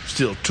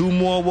 still 2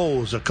 more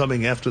woes are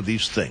coming after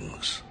these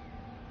things.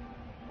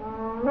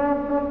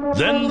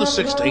 Then the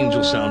 6th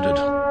angel sounded,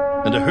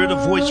 and I heard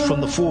a voice from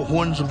the 4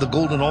 horns of the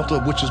golden altar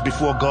which is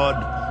before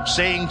God,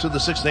 saying to the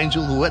 6th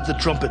angel who had the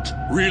trumpet,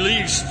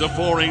 Release the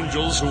 4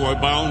 angels who are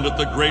bound at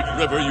the great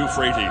river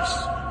Euphrates.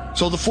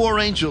 So the 4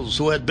 angels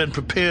who had been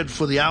prepared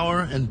for the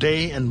hour and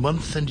day and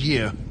month and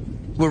year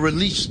were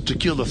released to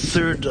kill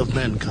 1/3 of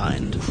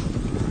mankind.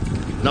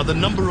 Now the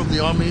number of the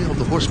army of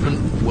the horsemen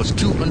was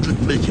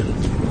 200 million.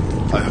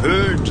 I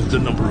heard the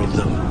number of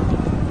them.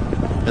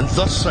 And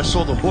thus I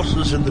saw the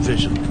horses in the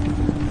vision.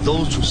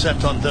 Those who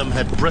sat on them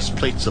had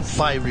breastplates of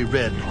fiery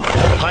red,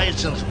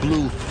 hyacinth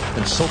blue,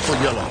 and sulfur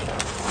yellow.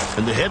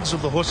 And the heads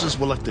of the horses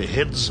were like the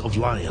heads of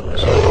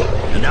lions.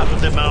 And out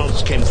of their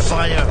mouths came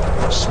fire,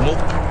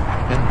 smoke,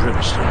 and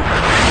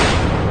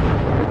brimstone.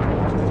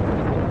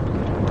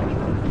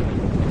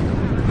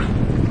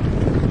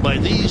 By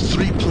these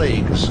 3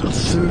 plagues,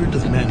 1/3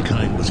 of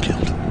mankind was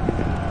killed.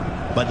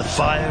 By the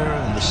fire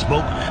and the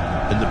smoke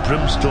and the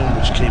brimstone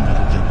which came out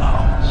of their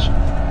mouths.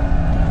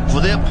 For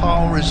their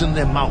power is in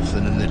their mouth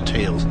and in their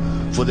tails.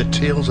 For their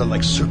tails are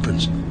like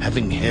serpents,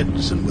 having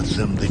heads, and with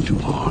them they do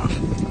harm.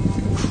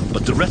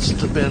 But the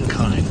rest of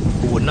mankind,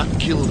 who were not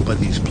killed by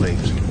these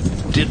plagues,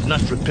 did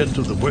not repent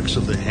of the works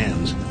of their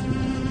hands,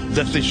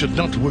 that they should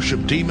not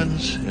worship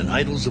demons and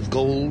idols of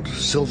gold,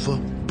 silver,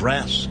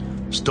 brass,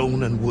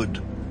 stone, and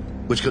wood,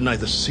 which could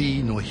neither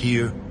see, nor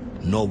hear,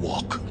 nor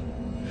walk.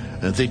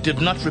 And they did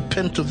not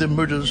repent of their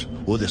murders,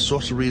 or their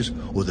sorceries,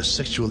 or their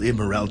sexual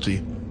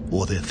immorality,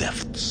 or their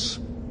thefts.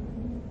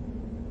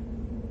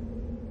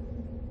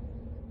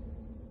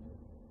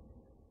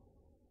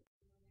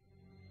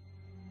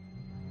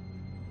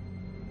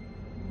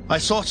 I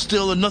saw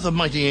still another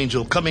mighty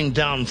angel coming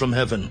down from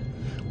heaven,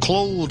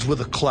 clothed with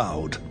a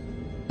cloud,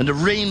 and a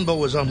rainbow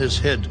was on his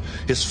head.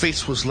 His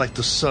face was like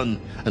the sun,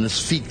 and his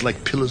feet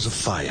like pillars of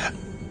fire.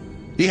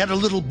 He had a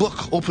little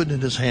book open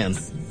in his hand,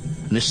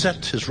 and he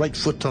set his right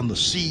foot on the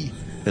sea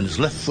and his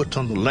left foot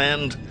on the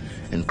land,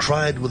 and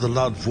cried with a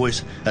loud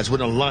voice as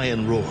when a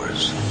lion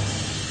roars.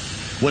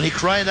 When he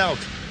cried out,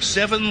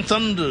 7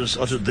 thunders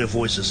uttered their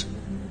voices.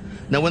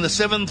 Now when the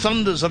 7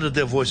 thunders uttered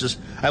their voices,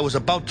 I was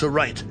about to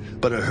write,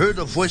 but I heard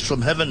a voice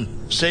from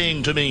heaven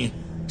saying to me,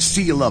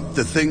 Seal up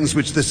the things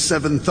which the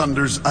 7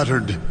 thunders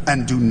uttered,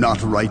 and do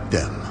not write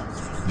them.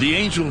 The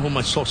angel whom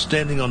I saw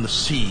standing on the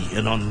sea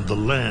and on the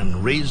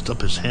land raised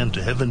up his hand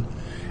to heaven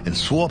and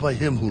swore by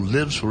him who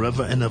lives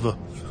forever and ever,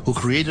 who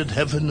created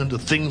heaven and the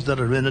things that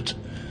are in it,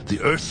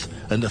 the earth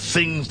and the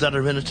things that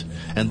are in it,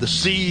 and the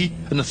sea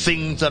and the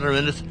things that are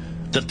in it,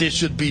 that there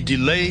should be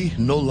delay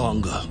no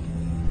longer.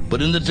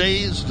 But in the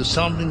days of the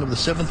sounding of the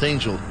 7th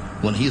angel,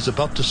 when he is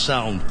about to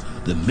sound,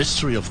 the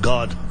mystery of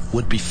God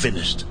would be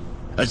finished,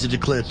 as he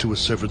declared to his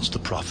servants the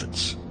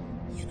prophets.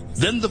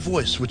 Then the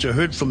voice which I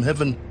heard from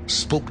heaven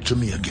spoke to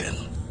me again.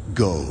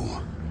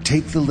 Go,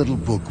 take the little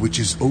book which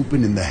is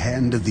open in the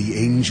hand of the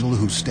angel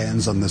who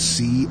stands on the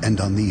sea and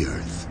on the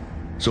earth.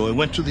 So I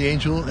went to the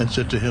angel and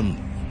said to him,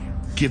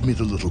 Give me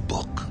the little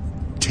book.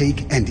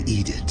 Take and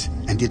eat it,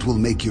 and it will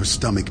make your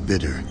stomach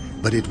bitter,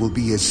 but it will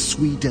be as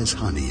sweet as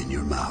honey in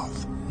your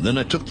mouth. Then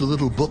I took the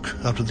little book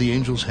out of the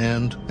angel's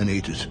hand and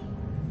ate it,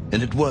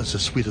 and it was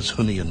as sweet as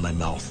honey in my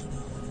mouth.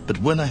 But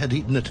when I had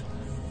eaten it,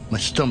 my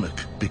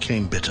stomach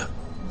became bitter.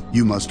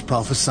 You must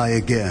prophesy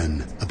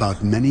again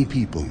about many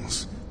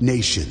peoples,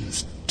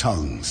 nations,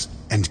 tongues,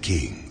 and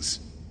kings.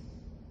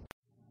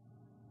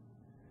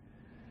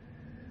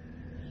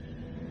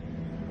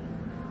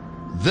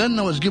 Then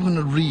I was given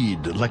a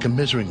reed like a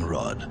measuring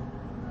rod,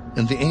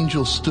 and the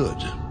angel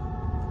stood.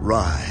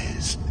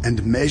 Rise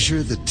and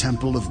measure the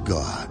temple of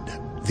God,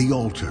 the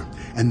altar,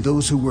 and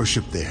those who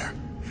worship there.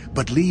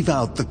 But leave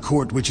out the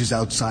court which is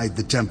outside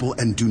the temple,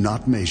 and do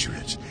not measure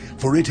it,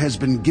 for it has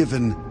been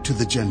given to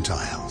the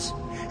Gentiles.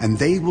 and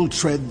they will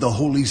tread the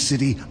holy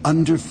city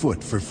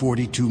underfoot for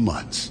 42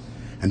 months.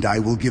 And I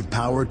will give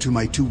power to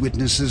my 2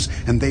 witnesses,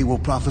 and they will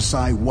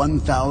prophesy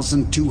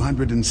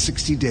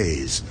 1,260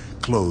 days,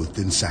 clothed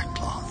in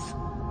sackcloth.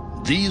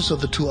 These are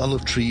the 2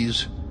 olive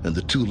trees and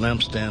the 2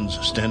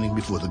 lampstands standing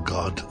before the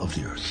God of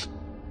the earth.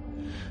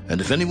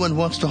 And if anyone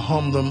wants to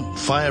harm them,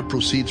 fire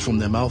proceeds from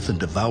their mouth and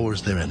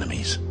devours their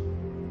enemies.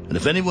 And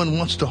if anyone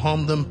wants to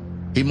harm them,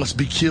 he must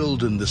be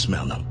killed in this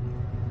manner.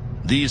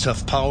 These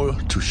have power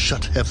to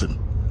shut heaven,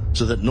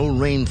 so that no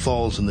rain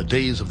falls in the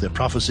days of their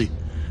prophecy,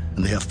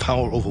 and they have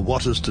power over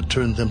waters to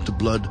turn them to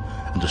blood,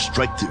 and to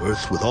strike the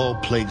earth with all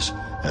plagues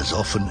as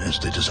often as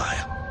they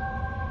desire.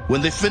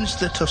 When they finish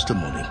their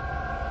testimony,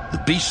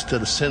 the beast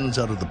that ascends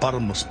out of the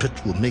bottomless pit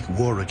will make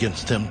war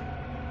against them,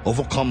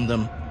 overcome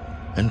them,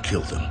 and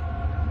kill them.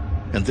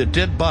 And their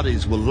dead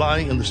bodies will lie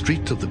in the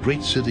streets of the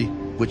great city,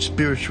 which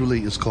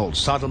spiritually is called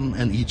Sodom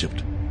and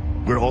Egypt,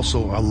 where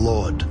also our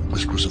Lord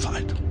was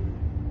crucified.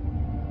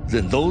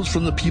 Then those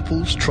from the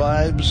peoples,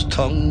 tribes,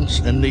 tongues,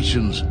 and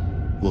nations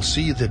will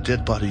see their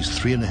dead bodies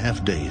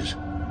 3.5 days,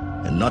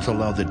 and not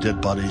allow their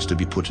dead bodies to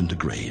be put into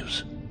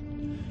graves.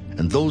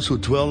 And those who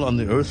dwell on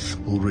the earth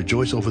will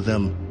rejoice over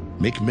them,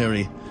 make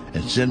merry,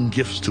 and send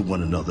gifts to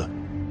one another,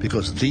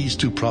 because these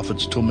 2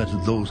 prophets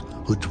tormented those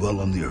who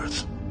dwell on the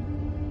earth.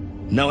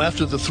 Now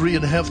after the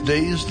 3.5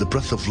 days, the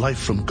breath of life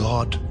from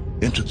God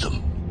entered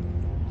them,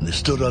 and they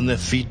stood on their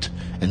feet,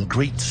 and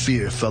great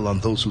fear fell on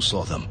those who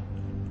saw them.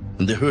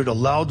 And they heard a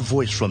loud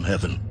voice from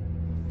heaven,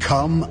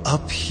 "Come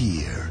up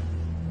here."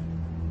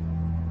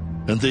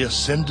 And they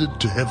ascended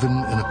to heaven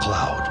in a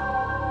cloud,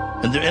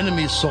 and their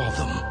enemies saw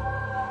them.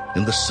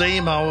 In the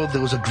same hour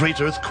there was a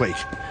great earthquake,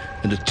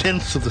 and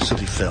 1/10 of the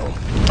city fell.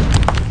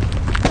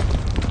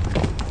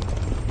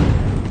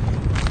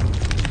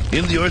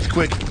 In the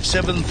earthquake,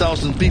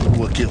 7,000 people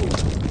were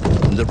killed,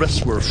 and the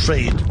rest were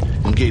afraid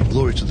and gave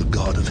glory to the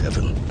God of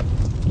heaven.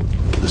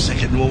 The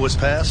second woe was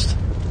past.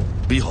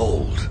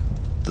 Behold,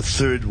 the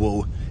third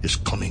woe is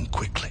coming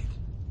quickly.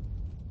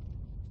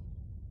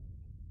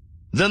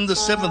 Then the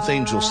 7th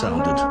angel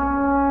sounded,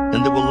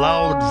 and there were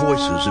loud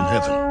voices in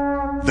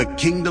heaven. The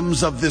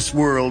kingdoms of this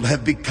world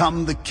have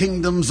become the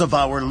kingdoms of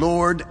our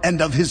Lord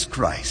and of his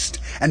Christ,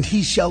 and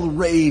he shall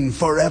reign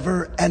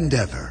forever and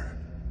ever.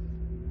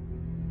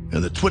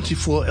 And the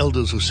 24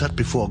 elders who sat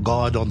before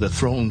God on their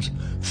thrones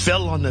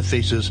fell on their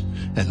faces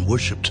and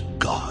worshipped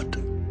God.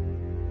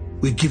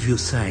 We give you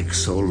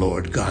thanks, O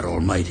Lord God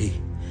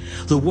Almighty,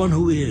 the one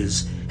who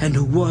is, and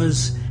who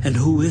was, and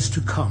who is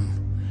to come,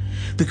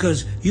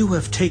 because you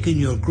have taken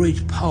your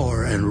great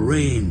power and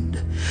reigned.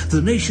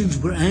 The nations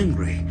were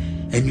angry,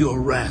 and your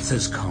wrath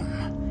has come,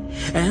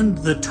 and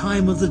the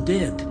time of the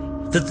dead,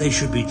 that they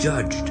should be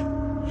judged,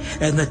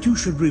 and that you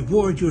should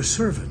reward your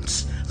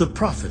servants, the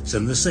prophets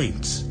and the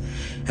saints,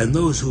 and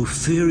those who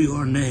fear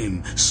your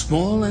name,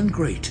 small and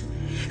great,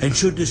 and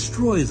should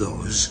destroy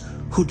those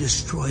who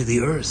destroy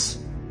the earth.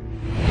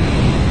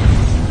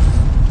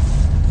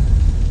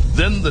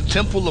 Then the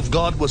temple of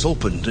God was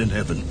opened in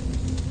heaven,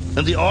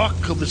 and the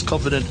ark of his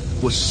covenant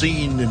was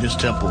seen in his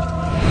temple.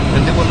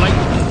 And there were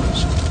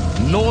lightnings,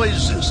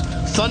 noises,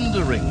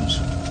 thunderings,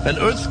 an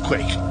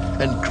earthquake,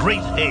 and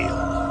great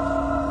hail.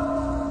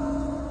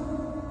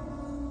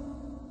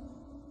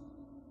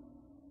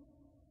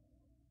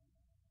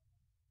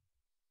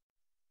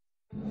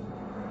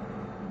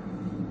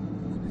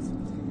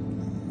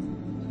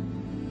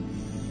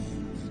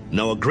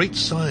 Now a great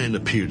sign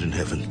appeared in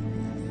heaven,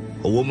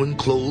 a woman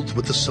clothed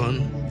with the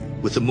sun,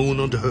 with the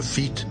moon under her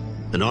feet,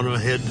 and on her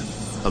head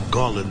a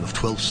garland of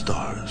 12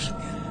 stars.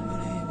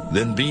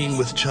 Then being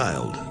with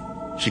child,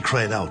 she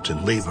cried out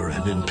in labor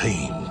and in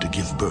pain to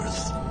give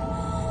birth.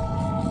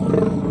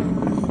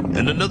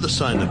 And another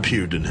sign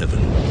appeared in heaven.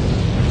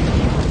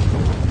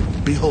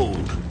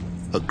 Behold,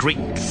 a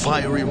great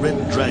fiery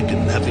red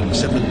dragon having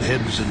 7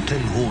 heads and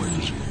 10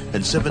 horns,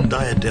 and 7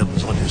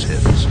 diadems on his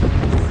heads.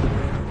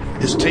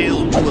 His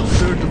tail drew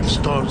 1/3 of the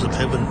stars of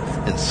heaven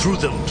and threw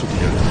them to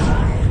the earth.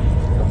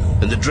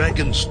 And the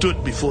dragon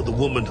stood before the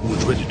woman who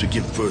was ready to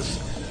give birth,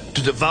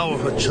 to devour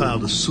her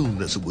child as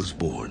soon as it was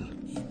born.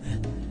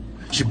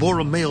 She bore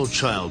a male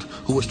child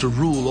who was to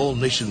rule all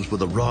nations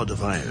with a rod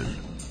of iron,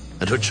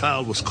 and her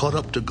child was caught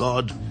up to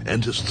God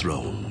and his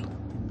throne.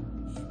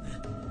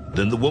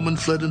 Then the woman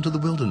fled into the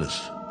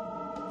wilderness,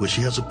 where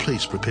she has a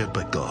place prepared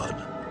by God,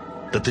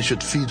 that they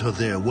should feed her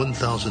there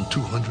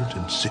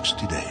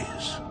 1,260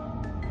 days.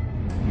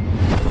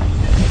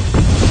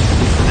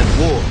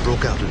 War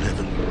broke out in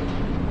heaven.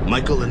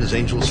 Michael and his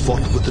angels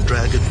fought with the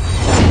dragon,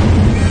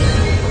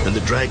 and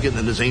the dragon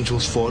and his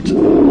angels fought,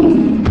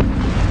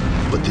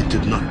 but they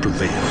did not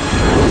prevail.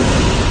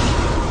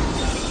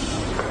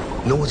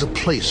 Nor was a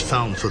place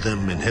found for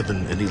them in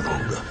heaven any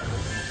longer.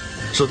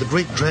 So the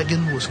great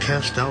dragon was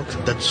cast out,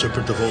 that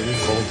serpent of old,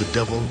 called the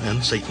devil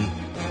and Satan,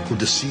 who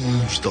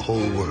deceives the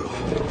whole world.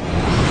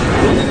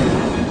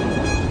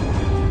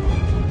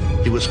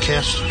 He was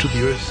cast to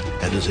the earth,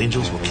 and his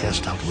angels were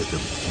cast out with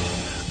him.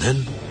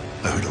 Then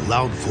I heard a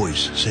loud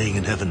voice saying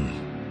in heaven,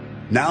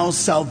 Now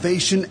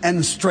salvation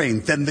and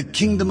strength and the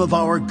kingdom of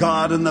our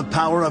God and the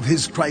power of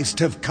his Christ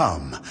have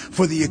come.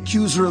 For the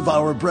accuser of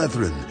our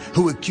brethren,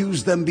 who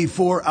accused them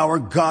before our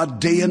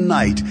God day and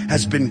night,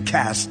 has been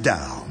cast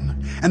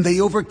down. And they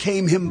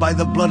overcame him by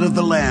the blood of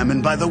the Lamb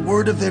and by the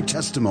word of their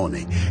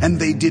testimony, and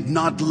they did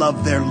not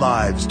love their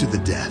lives to the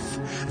death.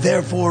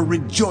 Therefore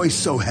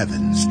rejoice, O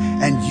heavens,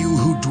 and you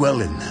who dwell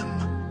in them.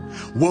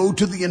 Woe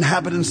to the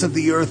inhabitants of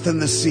the earth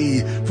and the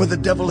sea, for the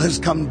devil has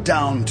come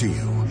down to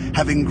you,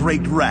 having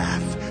great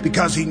wrath,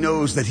 because he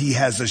knows that he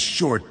has a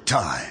short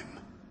time.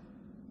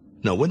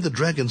 Now when the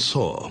dragon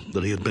saw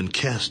that he had been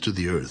cast to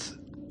the earth,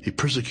 he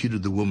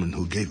persecuted the woman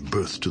who gave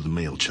birth to the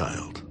male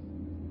child.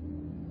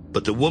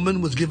 But the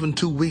woman was given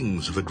 2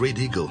 wings of a great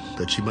eagle,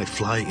 that she might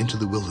fly into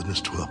the wilderness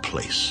to a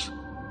place,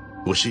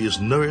 where she is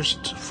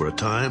nourished for a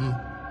time,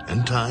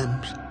 and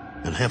times,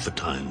 and half a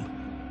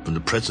time, from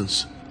the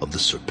presence of the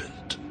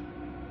serpent.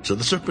 So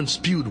the serpent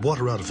spewed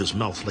water out of his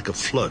mouth like a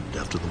flood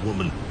after the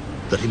woman,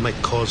 that he might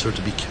cause her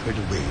to be carried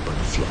away by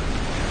the flood.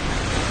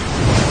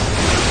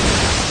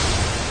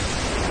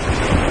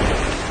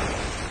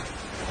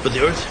 But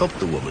the earth helped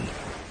the woman,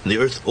 and the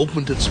earth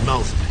opened its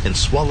mouth and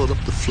swallowed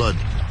up the flood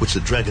which the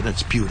dragon had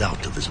spewed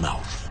out of his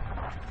mouth.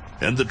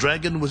 And the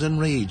dragon was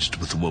enraged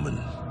with the woman,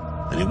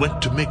 and he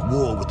went to make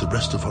war with the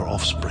rest of her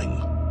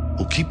offspring,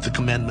 who keep the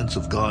commandments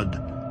of God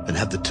and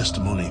have the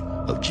testimony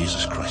of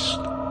Jesus Christ.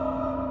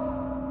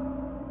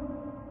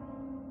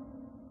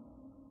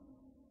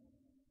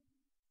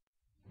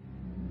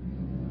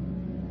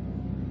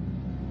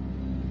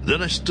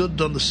 Then I stood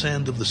on the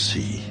sand of the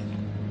sea,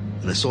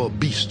 and I saw a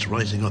beast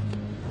rising up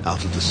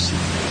out of the sea,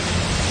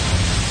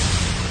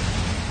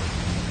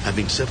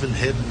 having 7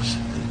 heads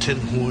and 10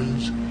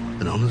 horns,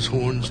 and on his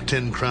horns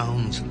 10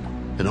 crowns,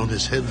 and on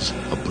his heads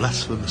a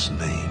blasphemous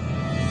name.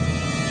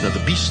 Now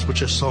the beast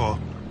which I saw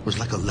was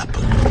like a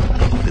leopard.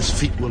 His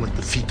feet were like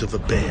the feet of a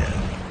bear,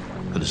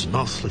 and his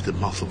mouth like the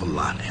mouth of a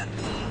lion.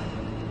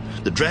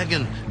 The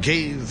dragon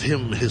gave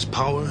him his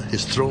power,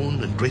 his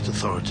throne, and great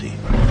authority.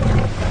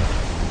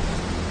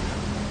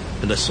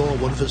 And I saw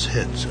one of his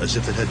heads as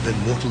if it had been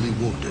mortally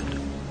wounded,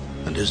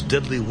 and his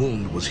deadly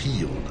wound was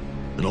healed,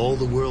 and all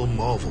the world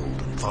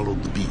marveled and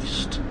followed the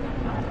beast.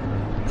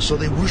 So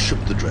they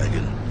worshipped the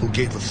dragon, who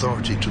gave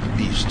authority to the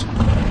beast,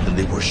 and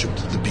they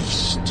worshipped the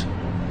beast.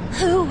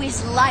 Who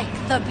is like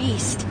the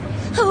beast?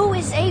 Who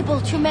is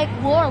able to make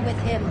war with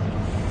him?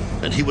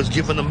 And he was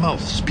given a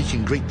mouth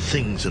speaking great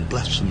things and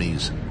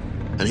blasphemies,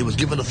 and he was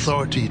given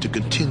authority to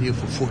continue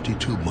for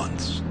 42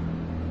 months.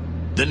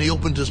 Then he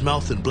opened his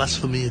mouth in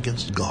blasphemy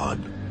against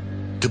God,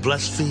 to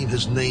blaspheme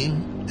his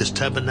name, his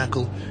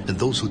tabernacle, and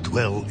those who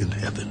dwell in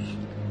heaven.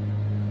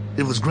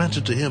 It was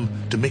granted to him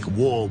to make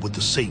war with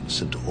the saints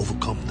and to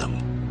overcome them.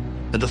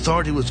 And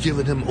authority was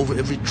given him over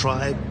every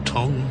tribe,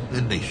 tongue,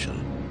 and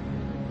nation.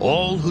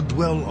 All who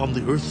dwell on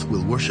the earth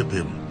will worship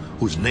him,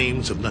 whose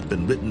names have not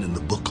been written in the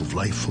book of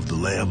life of the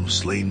Lamb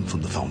slain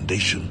from the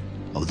foundation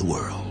of the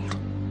world.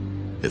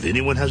 If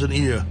anyone has an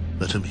ear,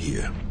 let him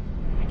hear.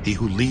 He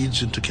who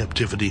leads into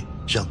captivity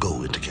shall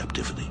go into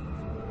captivity.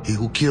 He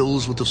who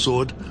kills with the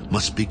sword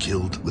must be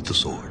killed with the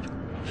sword.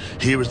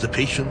 Here is the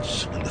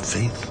patience and the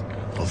faith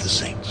of the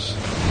saints.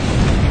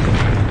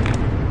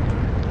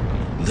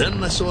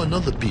 Then I saw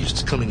another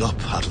beast coming up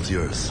out of the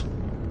earth,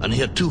 and he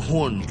had 2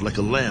 horns like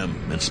a lamb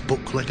and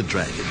spoke like a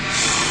dragon.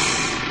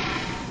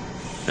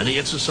 And he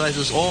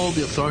exercises all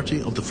the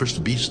authority of the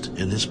first beast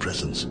in his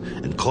presence,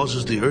 and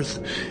causes the earth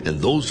and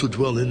those who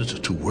dwell in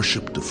it to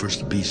worship the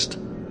first beast,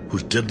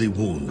 whose deadly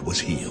wound was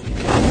healed.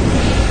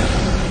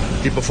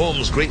 He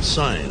performs great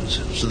signs,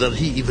 so that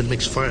he even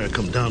makes fire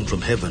come down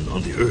from heaven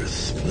on the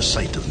earth in the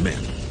sight of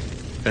men.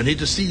 And he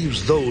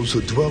deceives those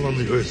who dwell on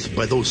the earth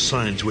by those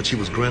signs which he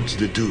was granted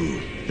to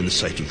do in the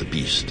sight of the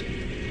beast,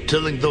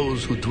 telling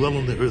those who dwell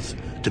on the earth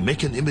to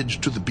make an image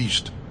to the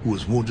beast who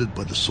was wounded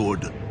by the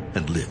sword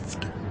and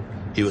lived.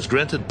 He was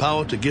granted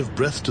power to give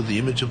breath to the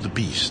image of the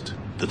beast,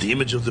 that the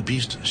image of the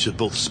beast should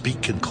both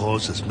speak and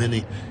cause as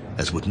many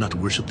as would not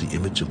worship the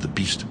image of the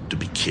beast to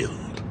be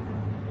killed.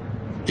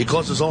 He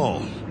causes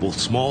all, both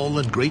small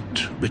and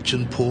great, rich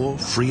and poor,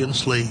 free and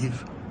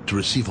slave, to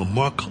receive a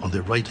mark on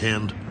their right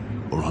hand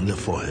or on their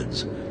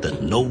foreheads,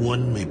 that no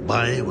one may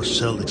buy or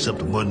sell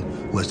except one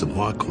who has the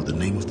mark or the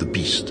name of the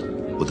beast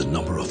or the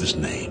number of his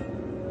name.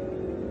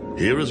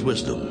 Here is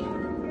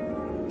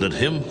wisdom. Let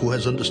him who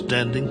has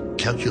understanding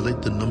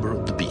calculate the number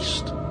of the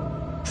beast,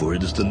 for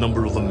it is the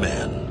number of a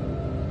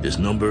man. His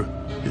number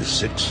is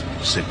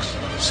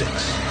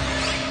 666.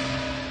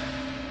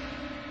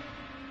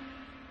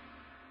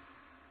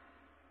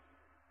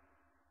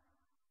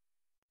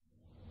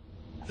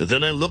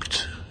 Then I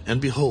looked,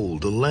 and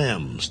behold, a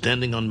lamb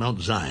standing on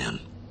Mount Zion,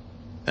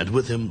 and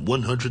with him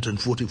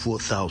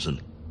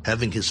 144,000,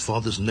 having his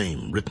father's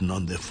name written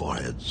on their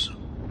foreheads.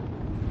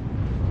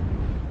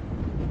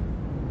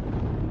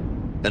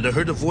 And I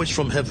heard a voice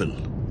from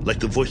heaven, like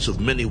the voice of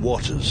many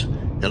waters,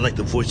 and like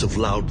the voice of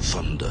loud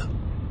thunder.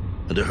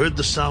 And I heard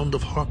the sound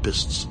of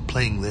harpists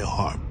playing their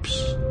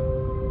harps.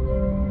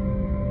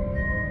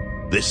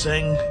 They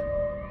sang,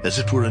 as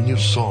it were a new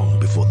song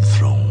before the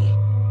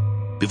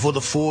throne, before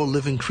the 4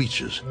 living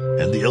creatures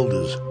and the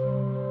elders.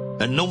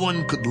 And no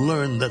one could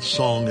learn that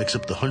song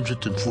except the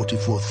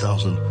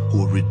 144,000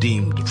 who were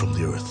redeemed from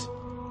the earth.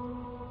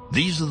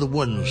 These are the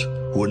ones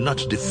who are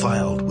not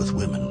defiled with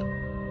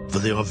women, for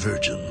they are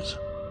virgins.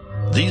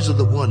 These are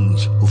the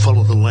ones who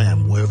follow the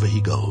Lamb wherever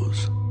he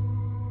goes.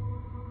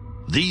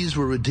 These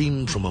were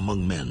redeemed from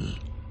among men,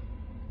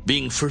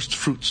 being first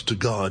fruits to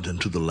God and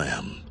to the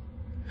Lamb.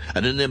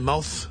 And in their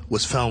mouth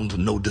was found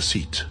no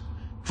deceit,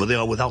 for they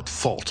are without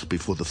fault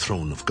before the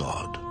throne of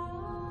God.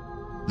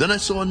 Then I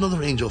saw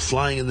another angel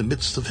flying in the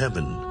midst of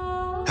heaven,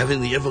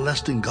 having the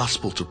everlasting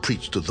gospel to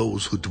preach to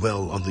those who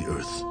dwell on the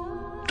earth,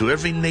 to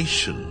every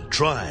nation,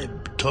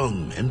 tribe,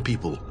 tongue, and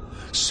people,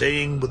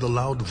 saying with a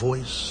loud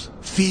voice,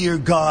 Fear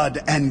God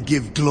and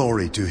give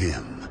glory to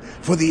him,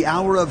 for the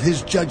hour of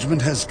his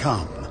judgment has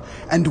come,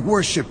 and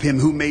worship him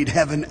who made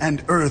heaven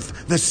and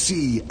earth, the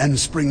sea, and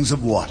springs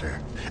of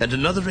water. And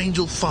another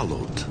angel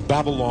followed.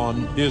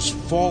 Babylon is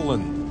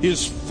fallen,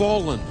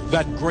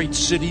 that great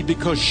city,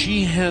 because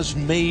she has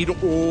made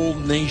all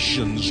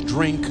nations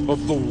drink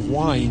of the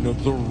wine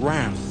of the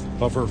wrath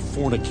of her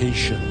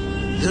fornication.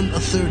 Then a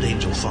third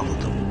angel followed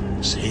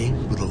them,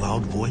 saying with a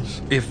loud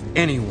voice, If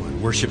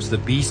anyone worships the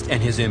beast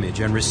and his image,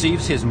 and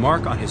receives his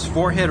mark on his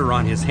forehead or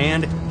on his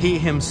hand, he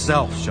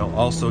himself shall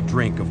also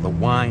drink of the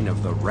wine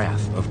of the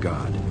wrath of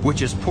God,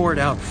 which is poured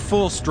out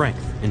full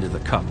strength into the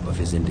cup of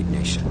his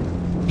indignation.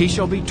 He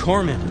shall be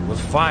tormented with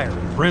fire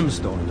and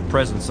brimstone in the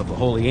presence of the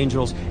holy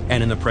angels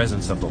and in the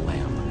presence of the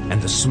Lamb.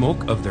 And the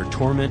smoke of their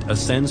torment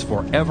ascends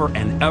forever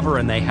and ever,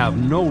 and they have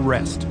no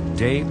rest,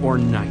 day or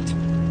night,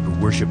 who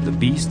worship the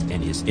beast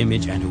and his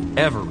image, and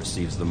whoever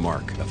receives the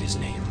mark of his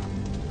name.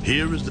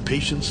 Here is the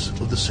patience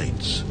of the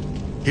saints.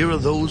 Here are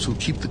those who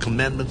keep the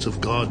commandments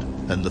of God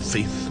and the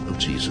faith of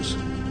Jesus.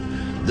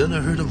 Then I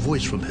heard a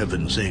voice from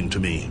heaven saying to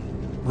me,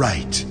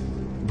 Write,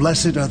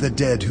 Blessed are the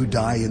dead who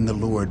die in the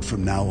Lord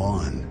from now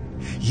on.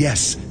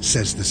 Yes,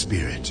 says the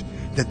Spirit,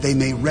 that they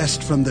may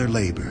rest from their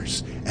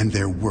labors, and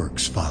their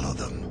works follow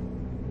them.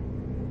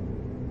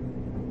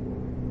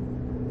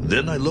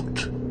 Then I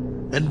looked,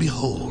 and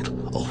behold,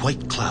 a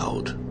white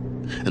cloud,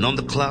 and on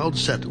the cloud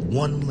sat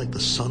one like the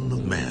Son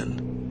of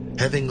Man,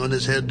 having on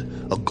his head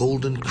a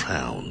golden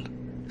crown,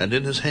 and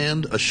in his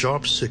hand a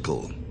sharp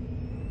sickle.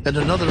 And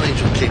another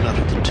angel came out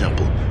of the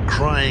temple,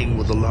 crying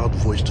with a loud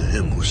voice to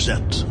him who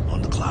sat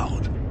on the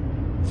cloud,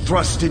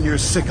 Thrust in your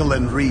sickle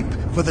and reap,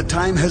 for the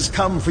time has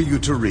come for you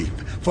to reap,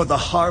 for the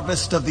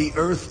harvest of the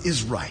earth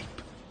is ripe.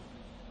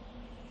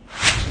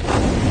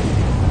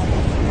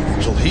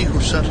 So he who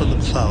sat on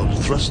the cloud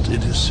thrust in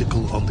his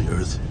sickle on the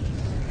earth,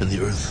 and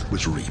the earth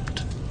was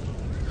reaped.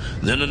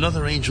 Then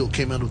another angel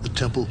came out of the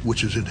temple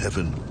which is in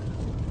heaven,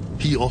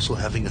 he also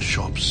having a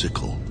sharp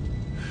sickle.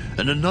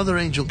 And another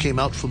angel came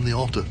out from the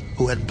altar,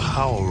 who had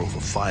power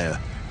over fire,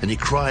 and he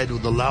cried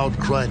with a loud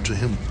cry to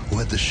him who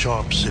had the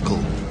sharp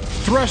sickle,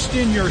 Thrust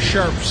in your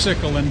sharp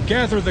sickle and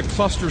gather the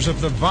clusters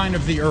of the vine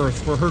of the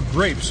earth, for her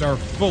grapes are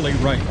fully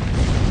ripe.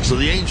 So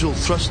the angel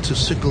thrust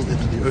his sickle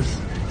into the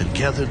earth, and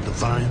gathered the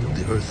vine of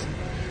the earth,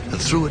 and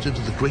threw it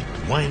into the great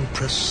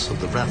winepress of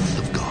the wrath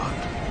of God.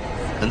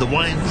 And the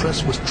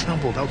winepress was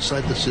trampled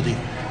outside the city,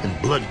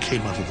 and blood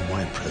came out of the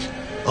winepress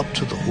up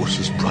to the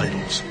horses'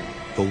 bridles,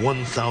 for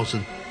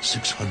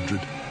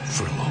 1,600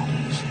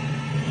 furlongs.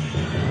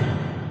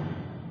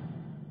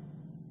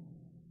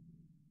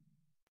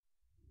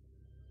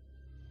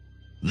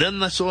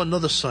 Then I saw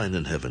another sign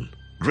in heaven,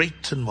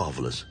 great and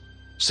marvelous,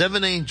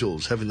 7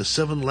 angels having the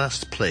 7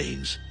 last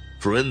plagues,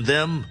 for in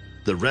them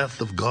the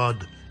wrath of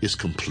God is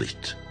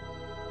complete.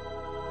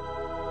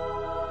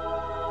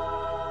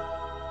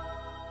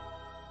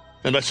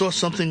 And I saw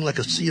something like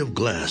a sea of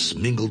glass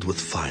mingled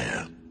with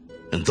fire,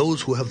 and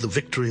those who have the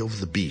victory over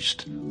the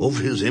beast,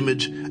 over his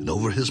image, and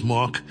over his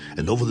mark,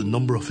 and over the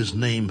number of his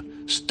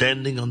name,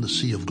 standing on the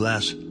sea of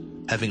glass,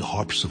 having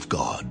harps of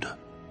God.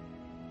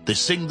 They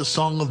sing the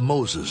song of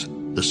Moses,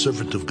 the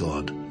servant of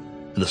God,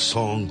 and the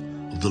song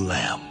of the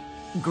Lamb.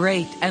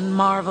 Great and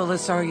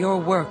marvelous are your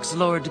works,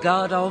 Lord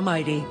God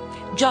Almighty.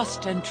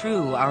 Just and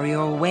true are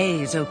your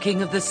ways, O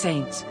King of the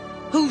saints.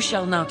 Who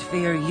shall not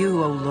fear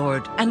you, O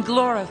Lord, and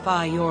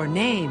glorify your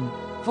name?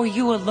 For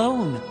you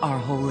alone are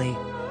holy.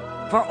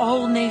 For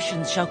all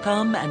nations shall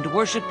come and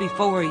worship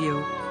before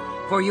you,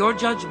 for your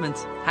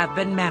judgments have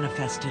been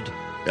manifested.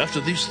 After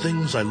these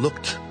things I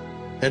looked,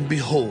 and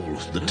behold,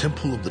 the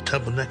temple of the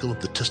tabernacle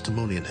of the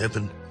testimony in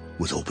heaven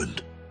was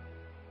opened.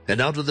 And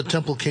out of the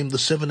temple came the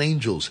 7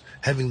 angels,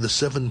 having the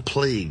 7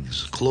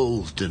 plagues,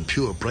 clothed in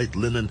pure bright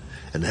linen,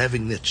 and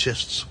having their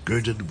chests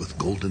girded with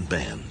golden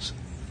bands.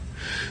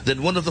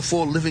 Then one of the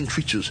 4 living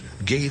creatures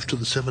gave to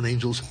the 7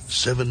 angels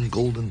 7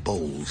 golden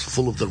bowls,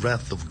 full of the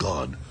wrath of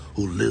God,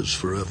 who lives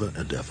forever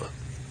and ever.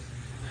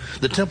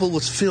 The temple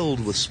was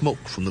filled with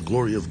smoke from the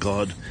glory of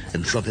God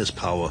and from his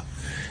power,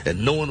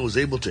 and no one was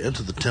able to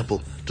enter the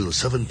temple till the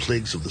 7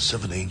 plagues of the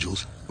 7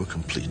 angels were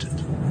completed.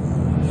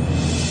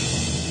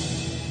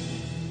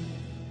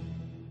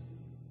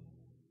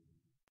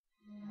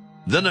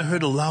 Then I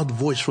heard a loud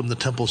voice from the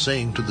temple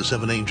saying to the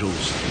 7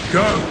 angels,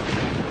 "Go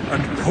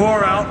and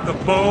pour out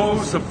the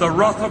bowls of the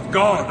wrath of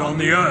God on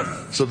the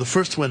earth." So the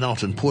first went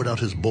out and poured out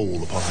his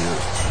bowl upon the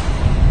earth.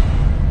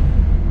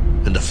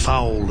 And a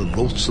foul and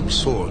loathsome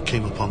sore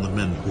came upon the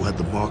men who had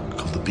the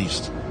mark of the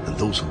beast and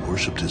those who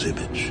worshipped his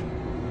image.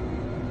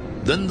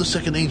 Then the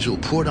second angel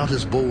poured out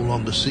his bowl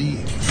on the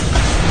sea,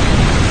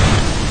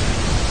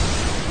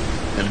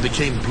 and it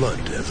became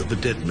blood as of a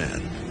dead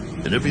man,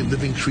 and every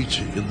living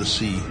creature in the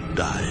sea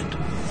died.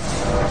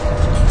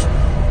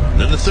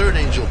 Then the third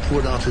angel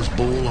poured out his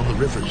bowl on the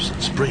rivers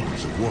and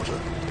springs of water,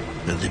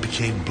 and they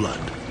became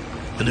blood.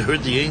 And I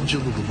heard the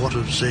angel of the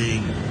water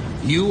saying,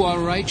 You are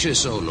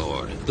righteous, O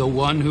Lord, the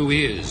one who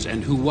is,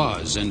 and who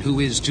was, and who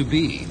is to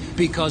be,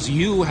 because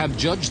you have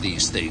judged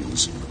these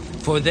things.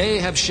 For they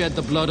have shed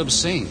the blood of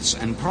saints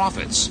and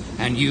prophets,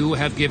 and you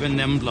have given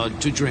them blood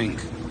to drink,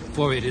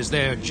 for it is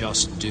their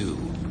just due.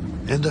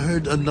 And I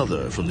heard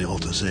another from the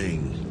altar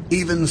saying,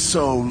 Even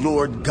so,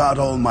 Lord God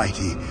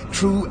Almighty,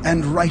 true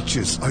and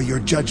righteous are your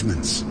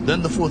judgments.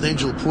 Then the fourth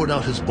angel poured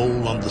out his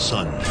bowl on the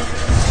sun,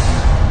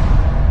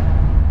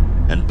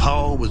 and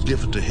power was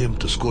given to him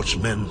to scorch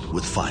men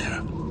with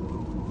fire.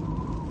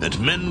 And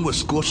men were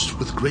scorched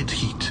with great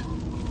heat,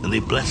 and they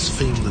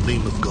blasphemed the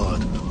name of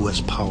God, who has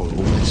power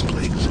over these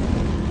plagues.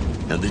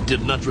 And they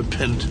did not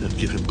repent and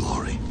give him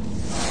glory.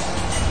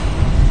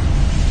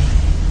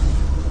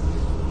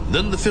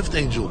 Then the fifth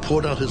angel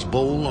poured out his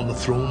bowl on the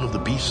throne of the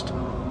beast,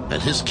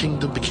 and his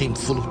kingdom became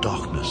full of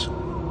darkness,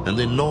 and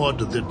they gnawed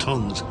their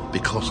tongues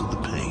because of the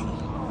pain.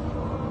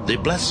 They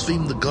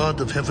blasphemed the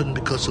God of heaven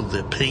because of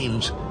their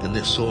pains and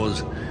their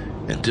sores,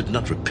 and did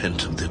not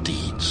repent of their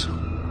deeds.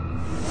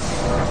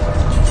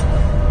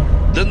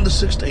 Then the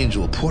sixth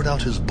angel poured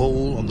out his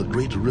bowl on the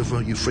great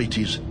river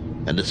Euphrates,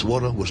 and its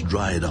water was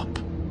dried up,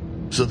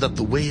 so that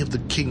the way of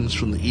the kings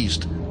from the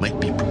east might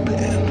be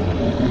prepared.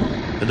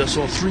 And I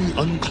saw 3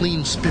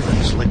 unclean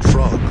spirits like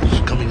frogs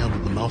coming out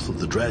of the mouth of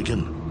the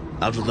dragon,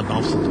 out of the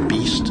mouth of the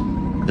beast,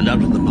 and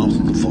out of the mouth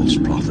of the false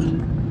prophet.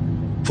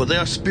 For they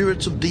are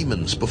spirits of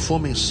demons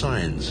performing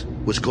signs,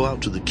 which go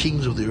out to the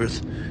kings of the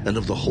earth and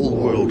of the whole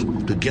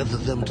world to gather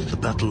them to the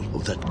battle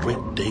of that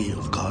great day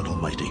of God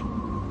Almighty.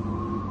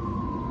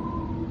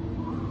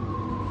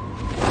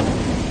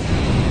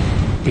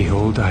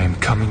 Behold, I am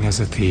coming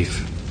as a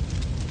thief.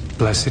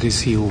 Blessed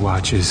is he who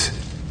watches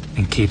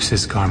and keeps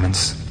his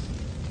garments,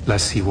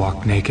 lest he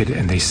walk naked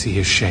and they see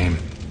his shame.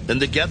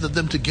 And they gathered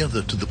them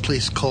together to the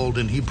place called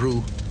in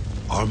Hebrew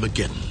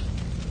Armageddon.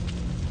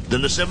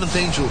 Then the seventh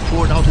angel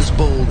poured out his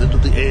bowl into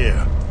the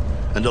air,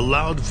 and a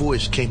loud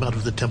voice came out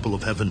of the temple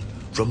of heaven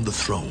from the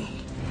throne.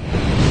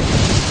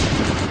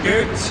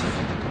 It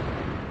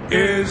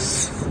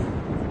is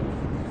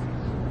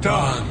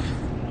done.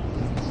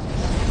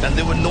 And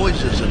there were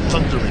noises and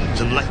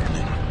thunderings and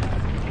lightning,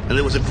 and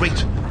there was a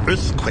great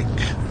earthquake,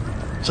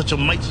 such a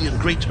mighty and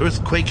great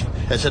earthquake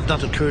as had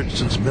not occurred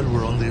since men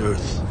were on the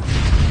earth.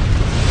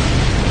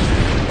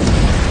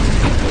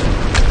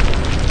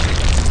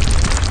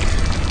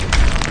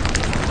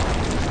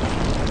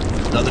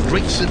 Now the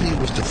great city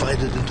was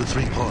divided into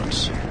 3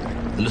 parts,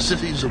 and the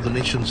cities of the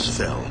nations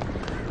fell.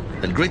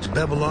 And great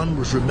Babylon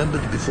was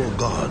remembered before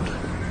God,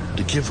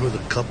 to give her the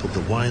cup of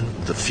the wine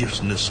of the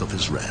fierceness of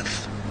his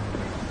wrath.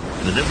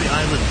 And then every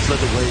island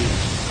fled away,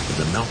 and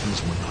the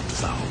mountains were not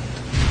found.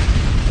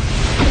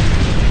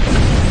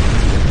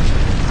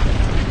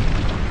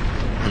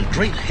 And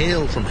great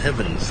hail from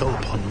heaven fell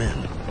upon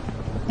men,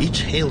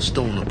 each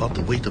hailstone about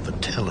the weight of a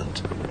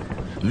talent.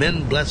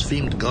 Men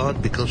blasphemed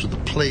God because of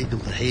the plague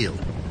of the hail,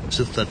 as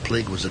if that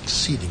plague was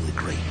exceedingly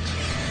great.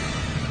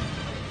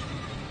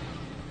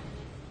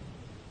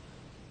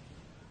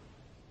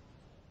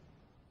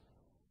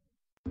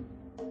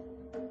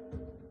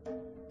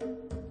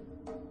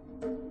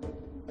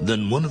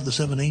 Then one of the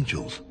 7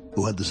 angels,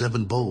 who had the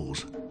 7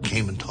 bowls,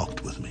 came and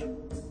talked with me.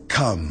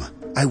 Come,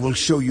 I will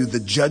show you the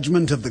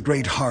judgment of the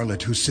great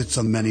harlot who sits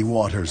on many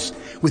waters,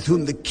 with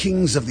whom the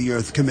kings of the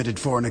earth committed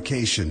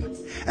fornication,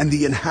 and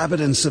the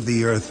inhabitants of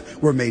the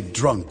earth were made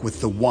drunk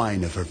with the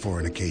wine of her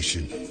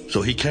fornication.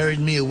 So he carried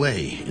me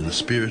away in the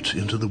spirit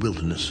into the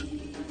wilderness,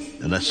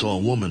 and I saw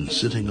a woman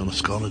sitting on a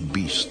scarlet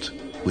beast,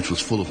 which was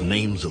full of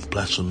names of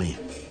blasphemy,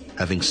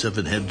 having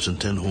 7 heads and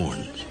 10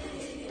 horns.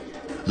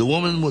 The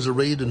woman was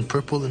arrayed in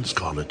purple and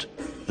scarlet,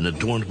 and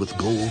adorned with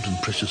gold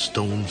and precious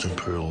stones and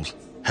pearls,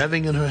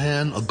 having in her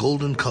hand a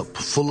golden cup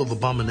full of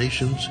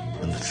abominations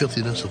and the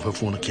filthiness of her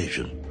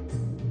fornication.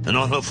 And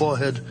on her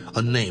forehead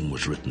a name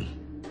was written,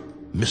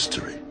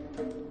 Mystery,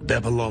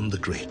 Babylon the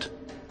Great,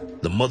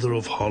 the mother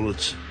of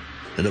harlots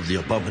and of the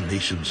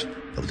abominations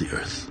of the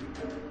earth.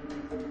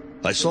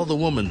 I saw the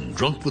woman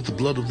drunk with the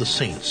blood of the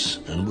saints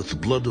and with the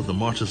blood of the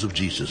martyrs of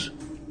Jesus.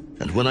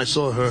 And when I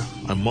saw her,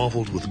 I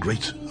marveled with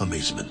great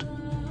amazement.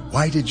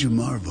 Why did you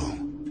marvel?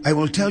 I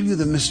will tell you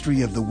the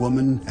mystery of the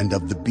woman and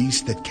of the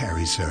beast that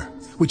carries her,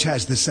 which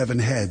has the 7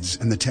 heads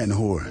and the 10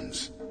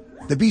 horns.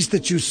 The beast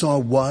that you saw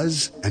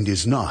was and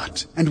is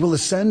not, and will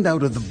ascend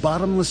out of the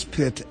bottomless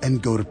pit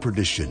and go to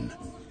perdition.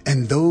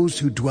 And those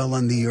who dwell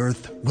on the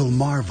earth will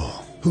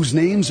marvel, whose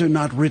names are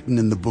not written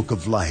in the book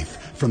of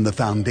life from the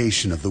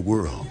foundation of the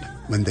world,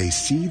 when they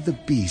see the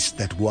beast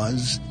that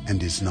was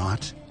and is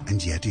not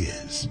and yet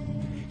is.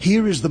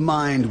 Here is the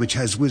mind which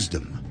has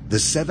wisdom. The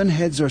 7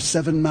 heads are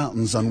 7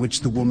 mountains on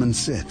which the woman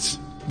sits.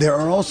 There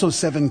are also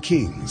 7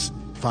 kings.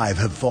 5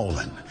 have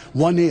fallen.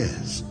 1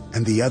 is,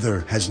 and the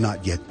other has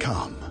not yet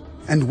come.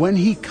 And when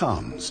he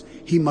comes,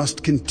 he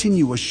must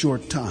continue a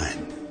short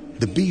time.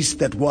 The beast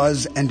that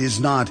was and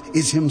is not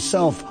is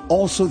himself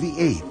also the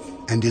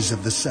 8th, and is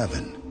of the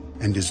 7,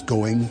 and is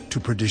going to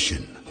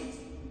perdition.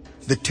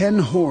 The 10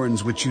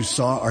 horns which you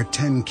saw are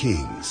 10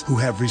 kings, who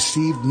have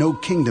received no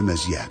kingdom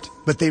as yet,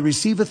 but they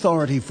receive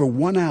authority for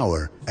 1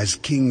 hour as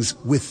kings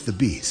with the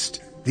beast.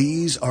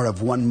 These are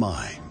of one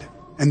mind,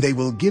 and they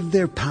will give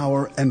their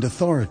power and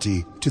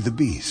authority to the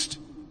beast.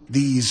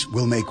 These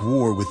will make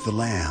war with the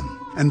Lamb,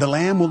 and the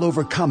Lamb will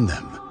overcome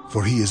them,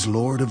 for he is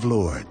Lord of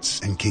lords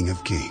and King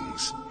of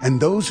kings.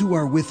 And those who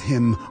are with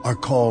him are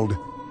called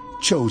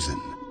chosen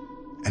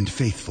and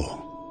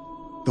faithful.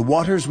 The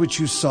waters which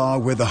you saw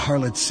where the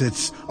harlot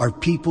sits are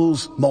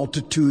peoples,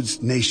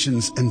 multitudes,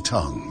 nations, and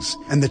tongues.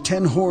 And the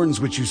 10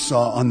 horns which you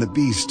saw on the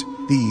beast,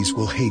 these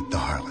will hate the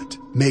harlot,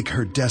 make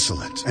her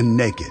desolate and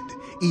naked,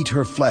 eat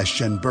her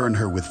flesh and burn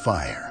her with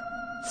fire.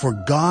 For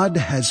God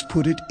has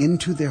put it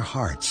into their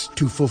hearts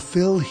to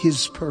fulfill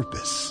his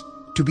purpose,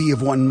 to be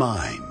of one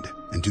mind,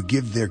 and to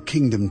give their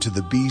kingdom to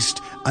the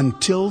beast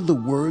until the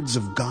words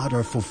of God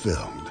are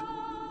fulfilled.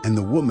 And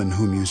the woman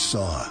whom you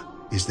saw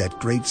is that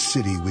great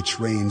city which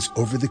reigns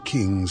over the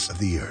kings of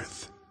the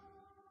earth.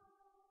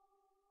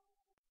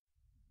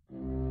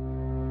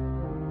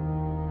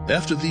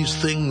 After these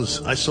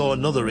things I saw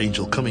another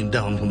angel coming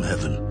down from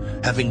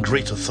heaven, having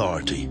great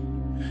authority.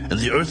 And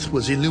the earth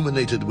was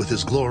illuminated with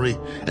his glory,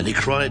 and he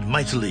cried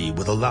mightily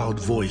with a loud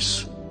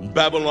voice,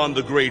 Babylon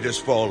the Great is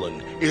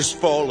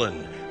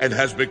fallen, and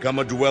has become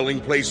a dwelling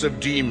place of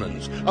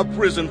demons, a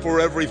prison for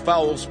every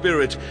foul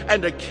spirit,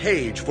 and a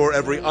cage for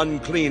every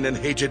unclean and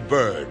hated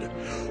bird.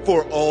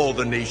 For all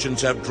the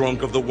nations have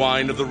drunk of the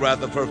wine of the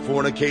wrath of her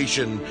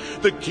fornication.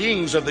 The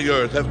kings of the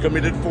earth have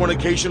committed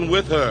fornication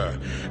with her,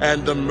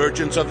 and the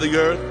merchants of the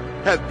earth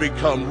have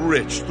become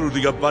rich through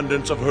the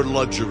abundance of her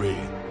luxury.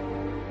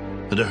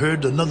 And I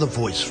heard another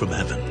voice from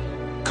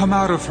heaven. Come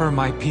out of her,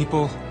 my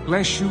people,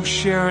 lest you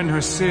share in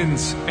her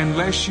sins, and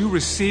lest you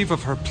receive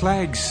of her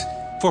plagues.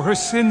 For her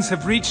sins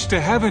have reached to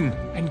heaven,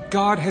 and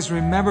God has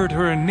remembered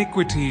her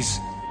iniquities.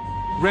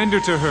 Render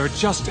to her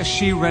just as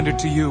she rendered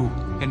to you,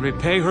 and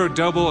repay her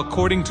double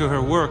according to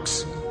her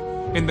works.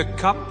 In the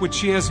cup which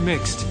she has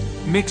mixed,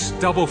 mix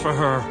double for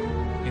her.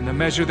 In the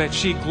measure that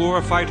she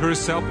glorified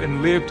herself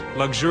and lived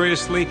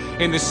luxuriously,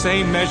 in the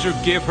same measure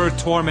give her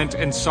torment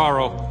and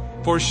sorrow.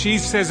 For she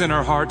says in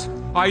her heart,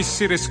 I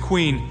sit as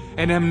queen,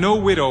 and am no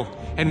widow,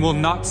 and will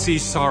not see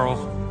sorrow.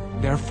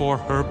 Therefore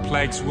her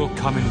plagues will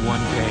come in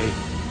one day,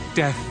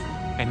 death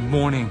and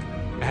mourning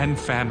and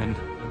famine.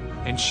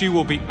 And she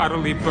will be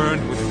utterly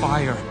burned with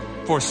fire.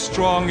 For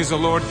strong is the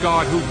Lord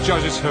God who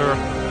judges her.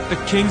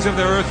 The kings of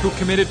the earth who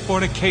committed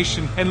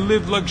fornication and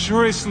lived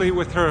luxuriously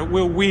with her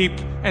will weep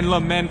and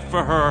lament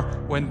for her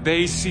when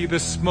they see the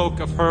smoke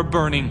of her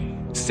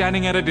burning,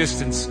 standing at a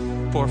distance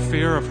for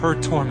fear of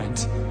her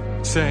torment,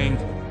 saying,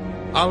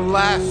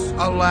 Alas,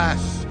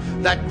 alas,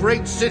 that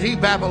great city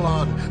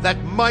Babylon,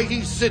 that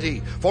mighty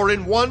city, for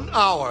in 1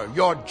 hour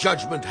your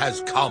judgment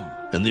has come.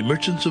 And the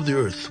merchants of the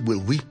earth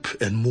will weep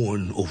and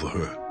mourn over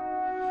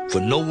her,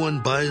 for no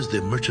one buys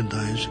their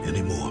merchandise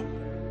anymore.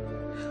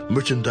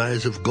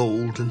 Merchandise of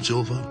gold and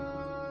silver,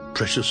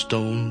 precious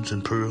stones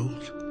and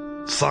pearls,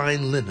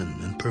 fine linen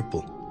and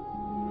purple,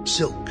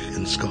 silk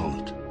and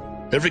scarlet,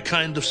 every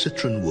kind of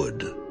citron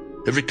wood,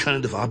 every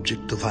kind of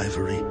object of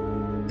ivory,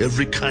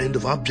 every kind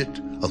of object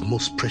of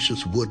most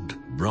precious wood,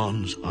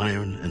 bronze,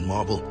 iron, and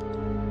marble,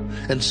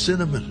 and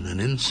cinnamon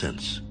and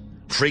incense,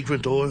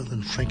 fragrant oil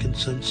and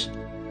frankincense,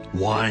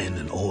 wine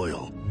and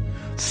oil,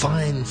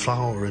 fine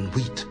flour and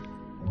wheat,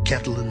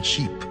 cattle and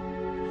sheep,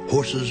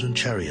 horses and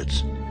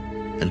chariots,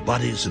 and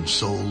bodies and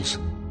souls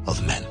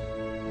of men.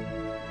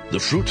 The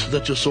fruit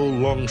that your soul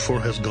longed for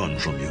has gone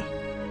from you,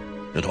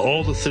 and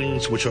all the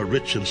things which are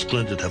rich and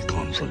splendid have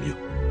gone from you,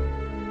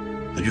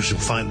 and you shall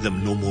find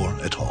them no more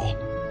at all.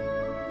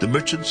 The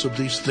merchants of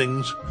these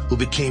things who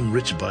became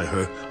rich by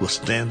her will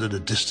stand at a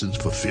distance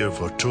for fear of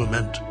her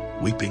torment,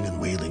 weeping and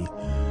wailing,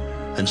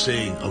 and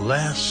saying,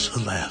 Alas,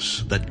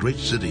 alas, that great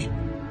city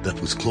that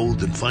was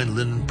clothed in fine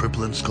linen,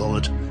 purple and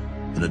scarlet,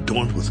 and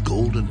adorned with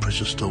gold and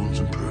precious stones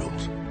and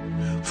pearls.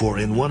 For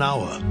in 1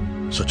 hour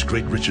such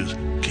great riches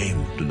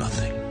came to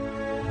nothing.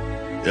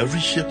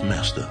 Every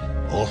shipmaster,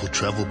 all who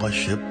travel by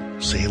ship,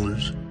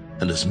 sailors,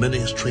 and as many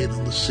as trade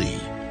on the sea,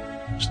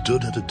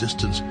 stood at a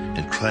distance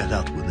and cried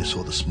out when they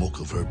saw the smoke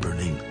of her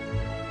burning,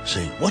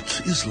 saying,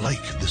 What is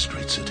like this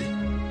great city?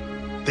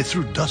 They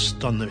threw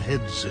dust on their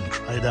heads and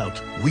cried out,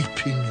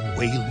 weeping and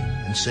wailing,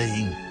 and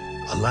saying,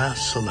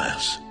 Alas,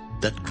 alas,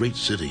 that great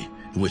city,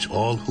 in which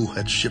all who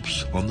had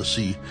ships on the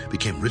sea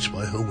became rich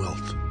by her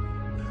wealth.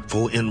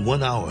 For in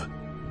 1 hour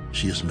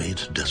she is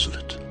made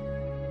desolate.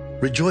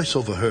 Rejoice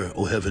over her,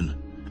 O heaven,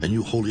 and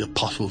you holy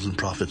apostles and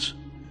prophets,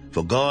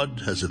 for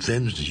God has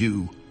avenged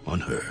you on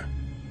her.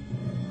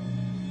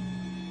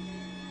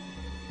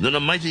 Then a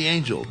mighty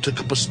angel took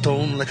up a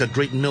stone like a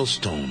great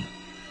millstone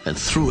and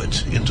threw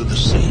it into the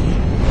sea.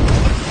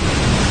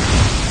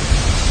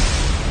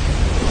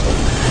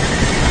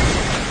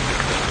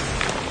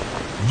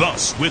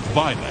 Thus with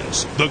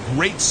violence the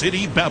great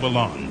city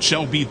Babylon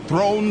shall be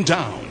thrown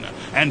down,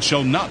 and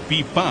shall not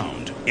be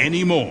found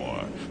any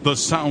more. The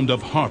sound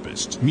of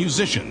harpists,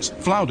 musicians,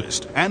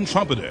 flautists, and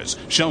trumpeters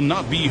shall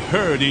not be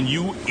heard in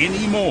you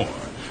any more.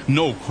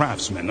 No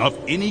craftsman of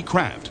any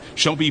craft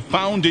shall be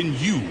found in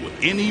you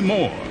any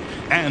more,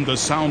 and the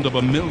sound of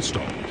a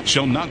millstone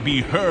shall not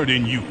be heard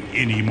in you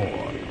any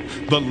more.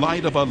 The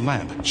light of a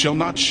lamp shall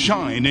not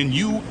shine in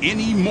you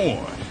any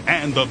more,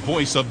 and the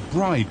voice of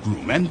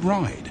bridegroom and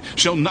bride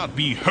shall not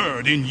be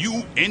heard in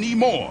you any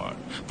more.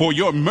 For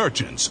your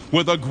merchants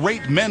were the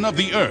great men of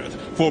the earth,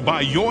 for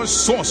by your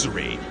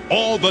sorcery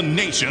all the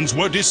nations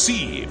were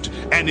deceived,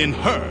 and in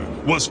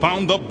her was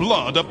found the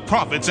blood of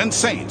prophets and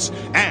saints,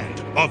 and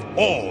of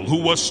all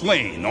who were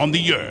slain on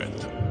the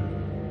earth.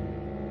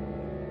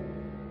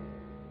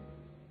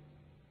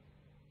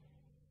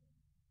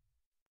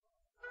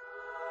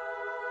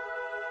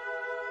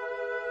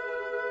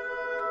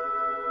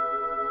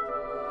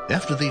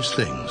 After these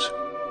things,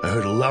 I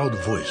heard a loud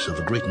voice of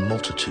a great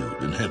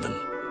multitude in heaven.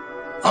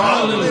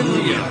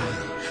 Hallelujah!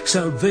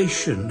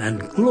 Salvation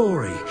and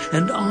glory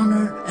and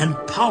honor and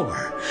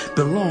power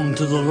belong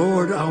to the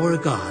Lord our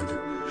God.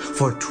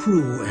 For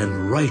true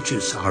and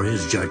righteous are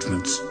his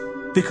judgments.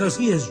 Because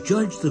he has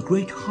judged the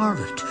great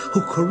harlot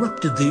who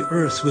corrupted the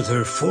earth with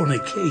her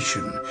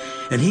fornication,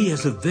 and he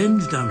has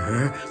avenged on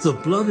her the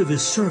blood of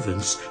his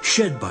servants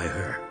shed by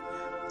her.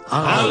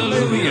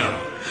 Hallelujah!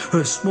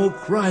 Her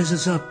smoke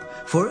rises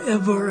up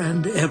forever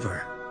and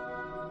ever.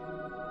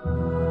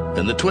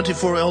 And the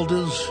 24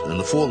 elders and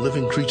the 4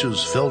 living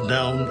creatures fell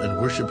down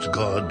and worshipped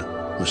God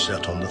who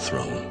sat on the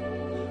throne.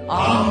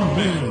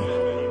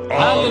 Amen.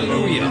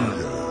 Hallelujah.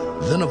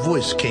 Then a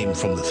voice came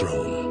from the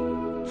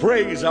throne.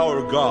 Praise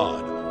our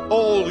God,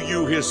 all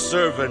you his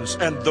servants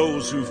and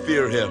those who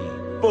fear him,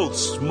 both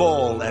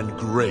small and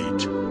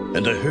great.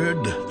 And I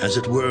heard, as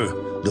it were,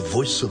 the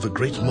voice of a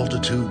great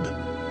multitude,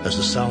 as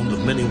the sound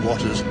of many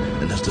waters,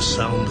 and as the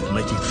sound of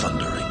mighty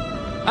thundering.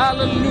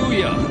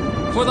 Hallelujah!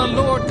 For the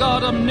Lord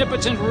God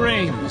omnipotent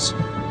reigns.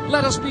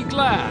 Let us be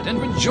glad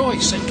and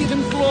rejoice and give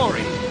him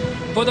glory.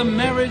 For the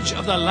marriage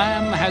of the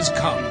Lamb has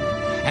come,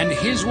 and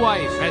his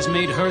wife has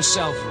made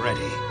herself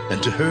ready.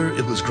 And to her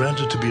it was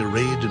granted to be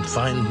arrayed in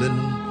fine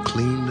linen,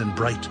 clean and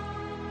bright.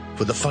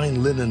 For the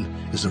fine linen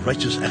is the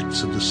righteous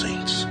acts of the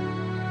saints.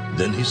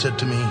 Then he said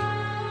to me,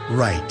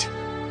 Write,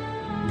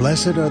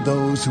 Blessed are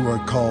those who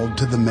are called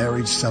to the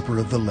marriage supper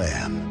of the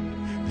Lamb.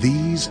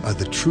 These are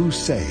the true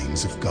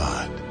sayings of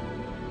God.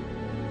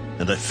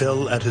 And I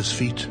fell at his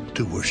feet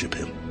to worship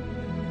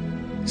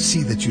him.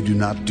 See that you do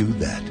not do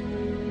that.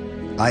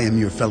 I am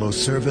your fellow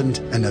servant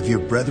and of your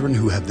brethren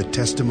who have the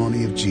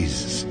testimony of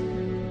Jesus.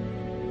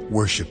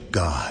 Worship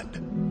God.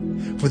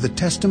 For the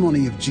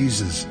testimony of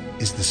Jesus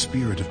is the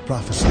spirit of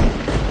prophecy.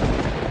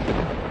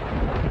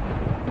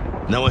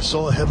 Now I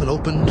saw heaven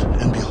opened,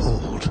 and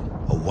behold,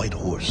 a white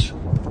horse.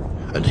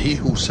 And he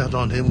who sat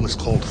on him was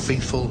called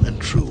Faithful and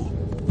True.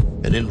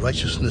 And in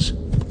righteousness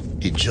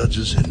he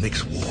judges and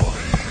makes war.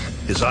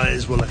 His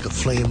eyes were like a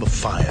flame of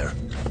fire,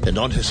 and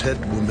on his head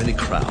were many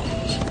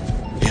crowns.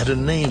 He had a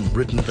name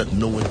written that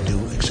no one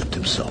knew except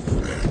himself.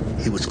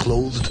 He was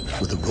clothed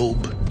with a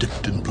robe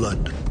dipped in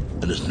blood,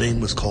 and his name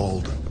was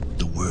called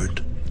the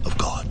Word of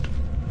God.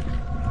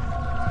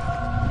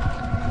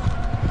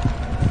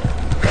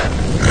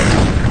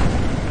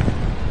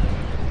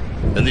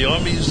 And the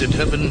armies in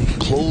heaven,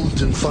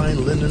 clothed in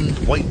fine linen,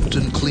 white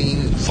and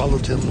clean,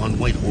 followed him on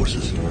white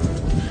horses.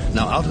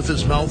 Now out of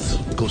his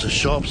mouth goes a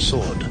sharp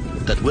sword,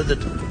 that with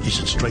it he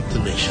should strike the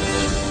nations.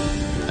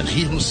 And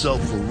he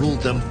himself will rule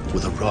them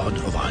with a rod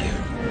of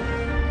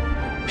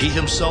iron. He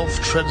himself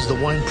treads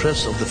the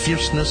winepress of the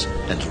fierceness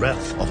and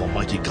wrath of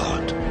Almighty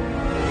God.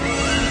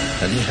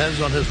 And he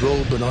has on his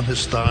robe and on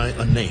his thigh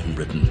a name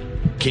written,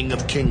 King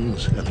of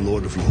Kings and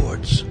Lord of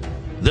Lords.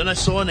 Then I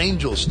saw an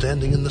angel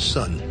standing in the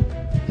sun,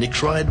 and he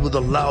cried with a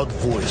loud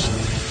voice,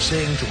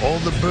 saying to all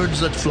the birds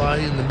that fly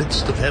in the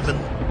midst of heaven,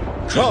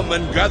 Come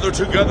and gather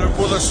together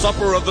for the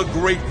supper of the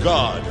great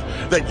God,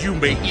 that you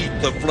may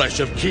eat the flesh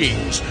of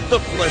kings, the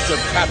flesh of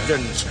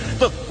captains,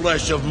 the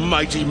flesh of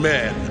mighty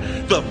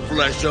men, the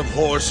flesh of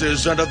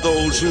horses and of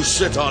those who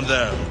sit on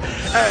them,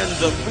 and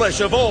the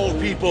flesh of all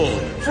people,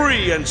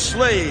 free and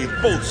slave,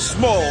 both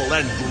small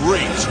and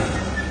great.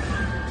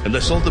 And I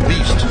saw the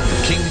beast,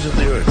 the kings of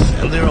the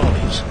earth, and their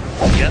armies,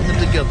 gathered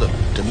together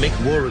to make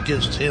war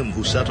against him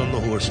who sat on the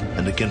horse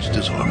and against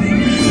his army.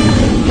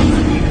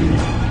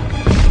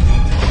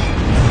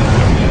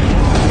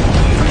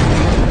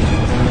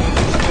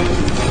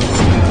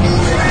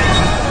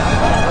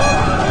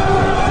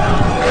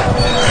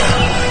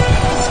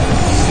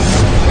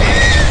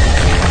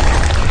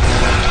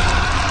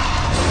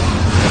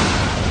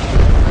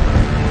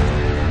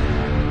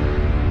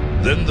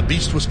 Then Then the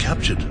beast was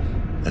captured,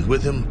 and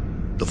with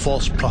him the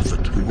false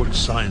prophet who worked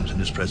signs in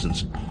his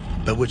presence,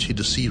 by which he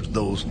deceived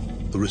those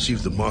who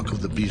received the mark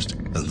of the beast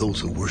and those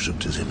who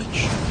worshipped his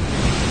image.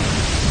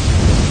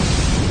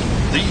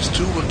 These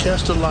two were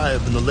cast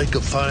alive in the lake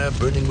of fire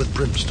burning with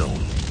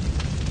brimstone,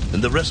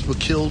 and the rest were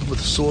killed with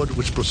the sword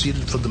which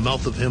proceeded from the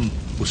mouth of him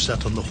who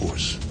sat on the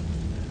horse,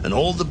 and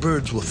all the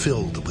birds were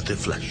filled with their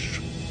flesh.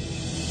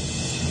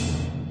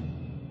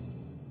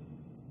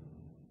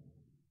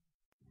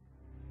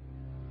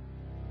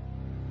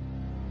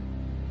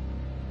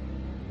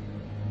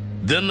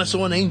 Then I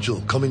saw an angel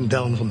coming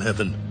down from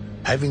heaven,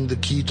 having the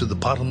key to the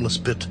bottomless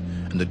pit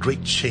and a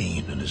great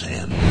chain in his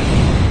hand.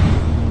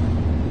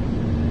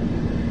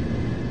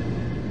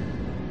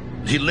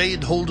 He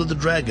laid hold of the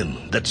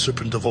dragon, that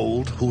serpent of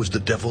old, who is the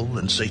devil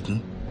and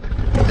Satan,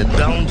 and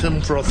bound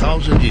him for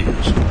 1,000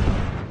 years.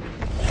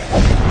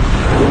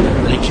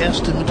 And he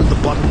cast him into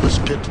the bottomless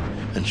pit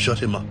and shut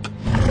him up,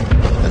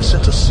 and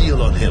set a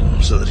seal on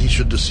him, so that he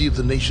should deceive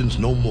the nations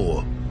no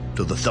more,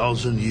 till the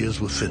 1,000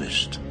 years were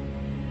finished.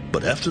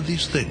 But after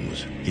these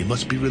things he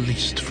must be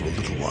released for a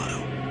little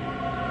while.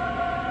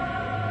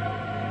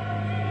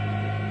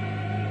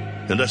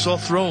 And I saw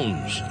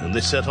thrones, and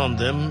they sat on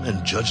them,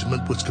 and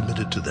judgment was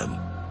committed to them.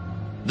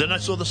 Then I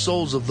saw the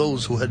souls of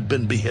those who had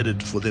been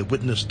beheaded for their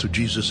witness to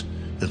Jesus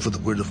and for the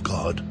word of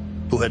God,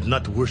 who had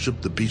not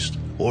worshipped the beast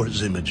or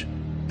his image,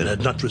 and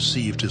had not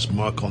received his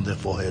mark on their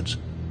foreheads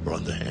or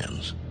on their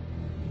hands.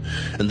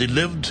 And they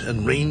lived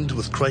and reigned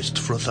with Christ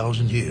for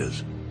 1,000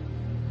 years.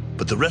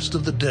 But the rest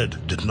of the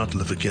dead did not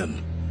live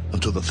again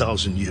until the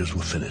 1,000 years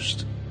were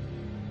finished.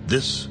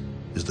 This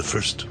is the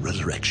first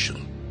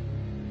resurrection.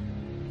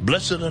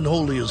 Blessed and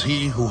holy is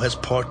he who has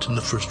part in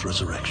the first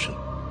resurrection.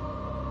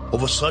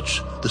 Over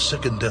such the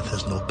second death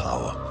has no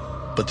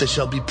power, but they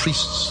shall be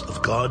priests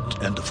of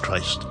God and of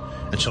Christ,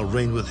 and shall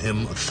reign with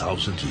him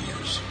 1,000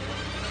 years.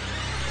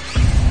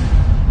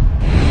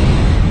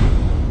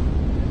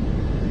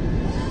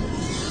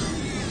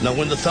 Now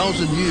when the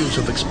 1,000 years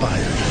have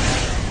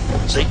expired,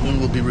 Satan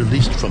will be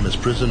released from his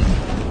prison,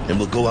 and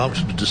will go out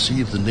to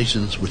deceive the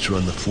nations which are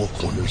on the four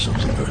corners of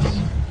the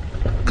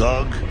earth,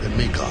 Gog and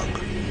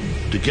Magog,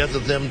 to gather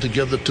them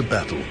together to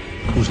battle,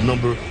 whose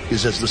number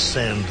is as the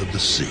sand of the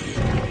sea.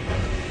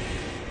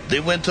 They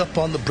went up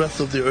on the breadth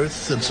of the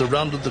earth, and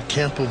surrounded the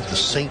camp of the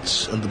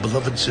saints and the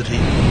beloved city,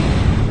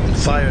 and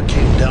fire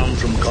came down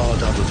from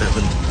God out of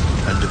heaven,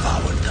 and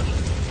devoured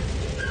them.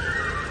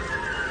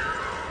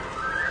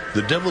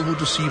 The devil who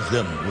deceived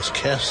them was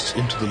cast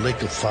into the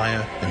lake of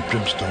fire and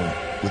brimstone,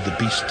 where the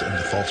beast and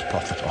the false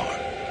prophet are.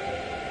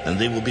 And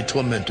they will be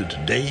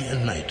tormented day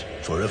and night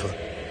forever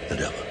and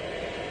ever.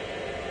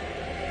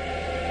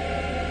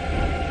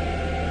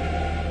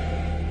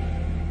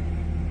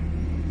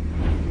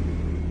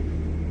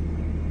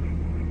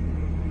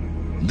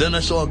 Then I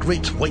saw a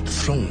great white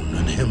throne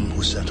and him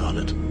who sat on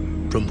it,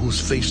 from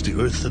whose face the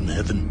earth and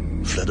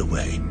heaven fled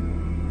away.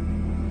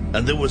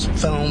 And there was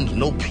found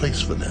no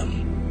place for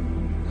them.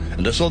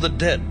 And I saw the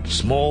dead,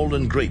 small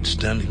and great,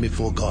 standing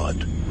before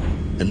God,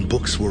 and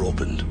books were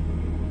opened.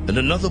 And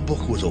another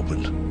book was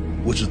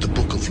opened, which is the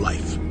book of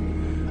life.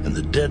 And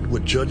the dead were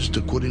judged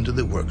according to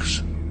their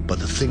works, by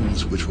the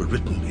things which were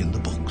written in the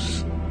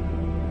books.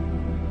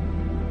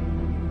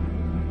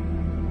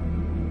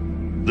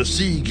 The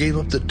sea gave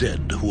up the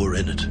dead who were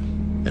in it,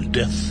 and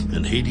death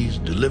and Hades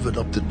delivered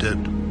up the dead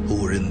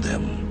who were in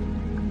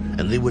them.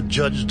 And they were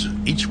judged,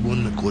 each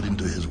one according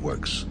to his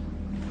works.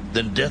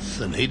 Then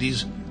death and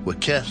Hades were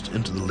cast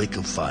into the lake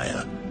of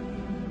fire.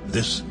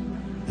 This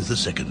is the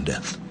second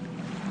death.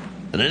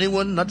 And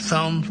anyone not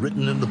found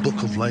written in the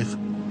book of life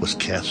was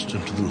cast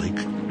into the lake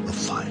of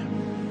fire.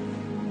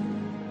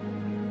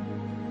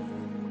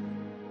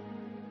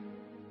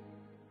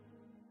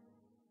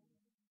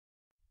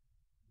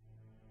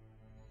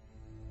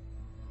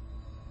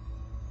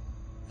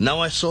 Now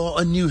I saw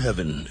a new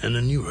heaven and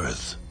a new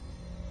earth,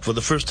 for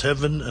the first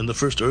heaven and the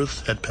first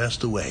earth had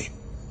passed away.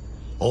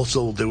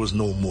 Also there was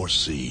no more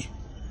sea.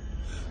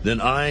 Then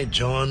I,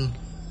 John,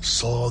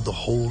 saw the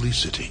holy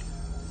city,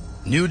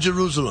 New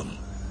Jerusalem,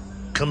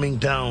 coming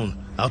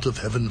down out of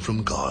heaven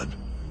from God,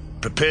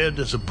 prepared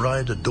as a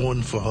bride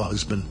adorned for her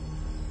husband.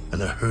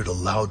 And I heard a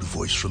loud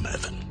voice from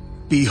heaven.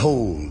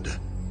 Behold,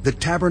 the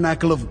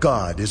tabernacle of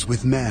God is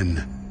with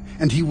men,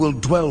 and he will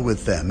dwell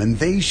with them, and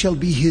they shall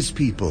be his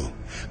people.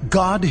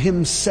 God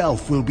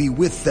himself will be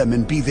with them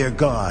and be their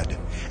God,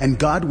 and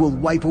God will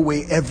wipe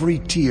away every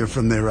tear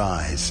from their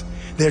eyes.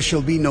 There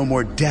shall be no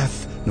more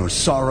death, nor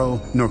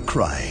sorrow, nor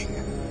crying.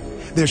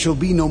 There shall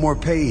be no more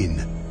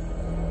pain,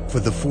 for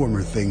the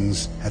former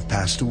things have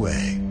passed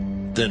away.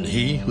 Then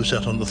he who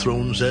sat on the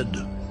throne said,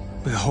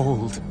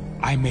 Behold,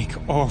 I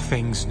make all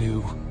things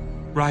new.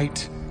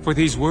 Write, for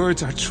these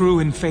words are true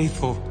and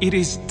faithful. It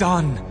is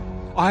done.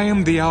 I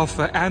am the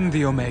Alpha and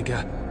the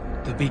Omega,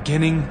 the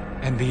beginning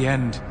and the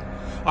end.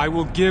 I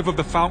will give of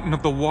the fountain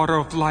of the water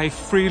of life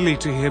freely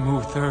to him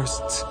who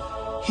thirsts.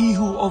 He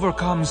who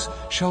overcomes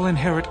shall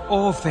inherit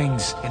all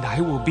things, and I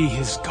will be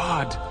his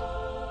God.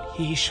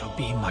 He shall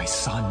be my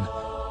son.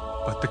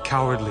 But the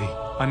cowardly,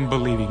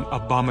 unbelieving,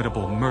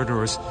 abominable,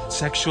 murderers,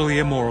 sexually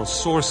immoral,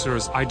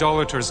 sorcerers,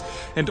 idolaters,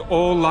 and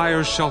all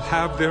liars shall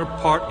have their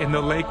part in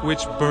the lake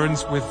which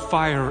burns with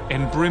fire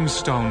and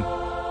brimstone,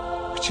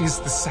 which is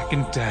the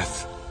second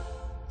death.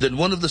 Then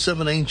one of the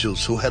 7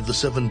 angels who had the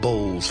 7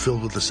 bowls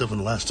filled with the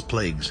 7 last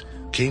plagues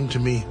came to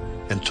me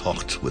and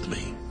talked with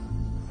me.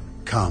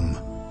 Come,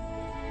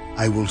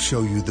 I will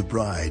show you the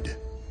bride,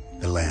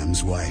 the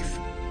Lamb's wife.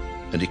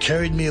 And he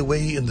carried me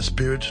away in the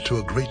Spirit to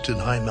a great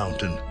and high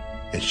mountain,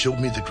 and showed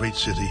me the great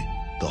city,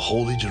 the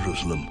holy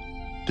Jerusalem,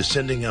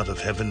 descending out of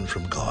heaven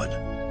from God,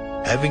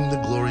 having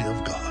the glory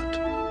of God.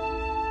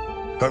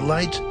 Her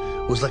light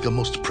was like a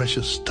most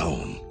precious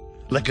stone,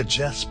 like a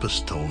jasper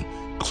stone,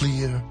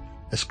 clear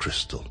as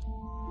crystal.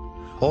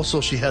 Also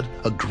she had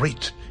a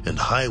great and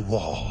high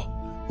wall,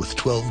 with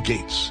 12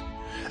 gates,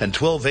 and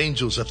 12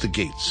 angels at the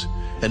gates,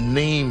 and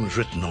names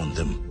written on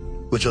them,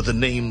 which are the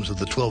names of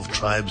the 12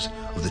 tribes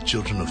of the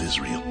children of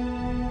Israel.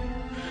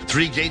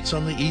 3 gates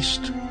on the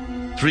east,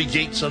 3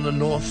 gates on the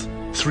north,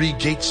 3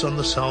 gates on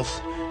the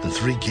south, and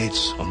 3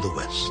 gates on the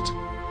west.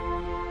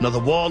 Now the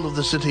wall of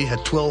the city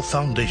had 12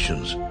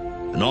 foundations,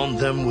 and on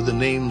them were the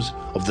names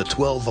of the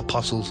 12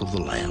 apostles of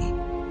the Lamb.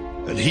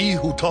 And he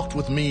who talked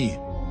with me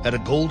had a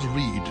gold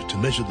reed to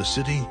measure the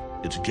city,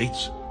 its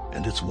gates,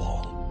 and its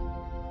wall.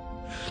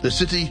 The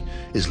city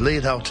is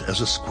laid out as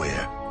a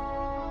square.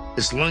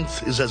 Its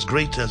length is as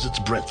great as its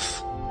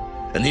breadth.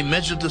 And he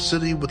measured the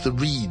city with the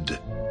reed,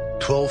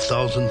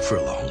 12,000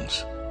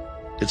 furlongs.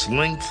 Its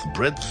length,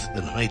 breadth,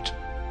 and height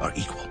are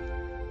equal.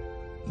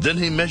 Then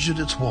he measured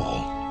its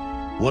wall,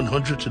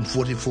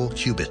 144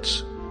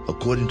 cubits,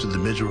 according to the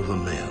measure of a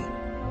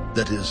man,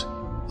 that is,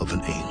 of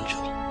an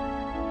angel.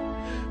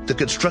 The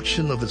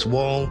construction of its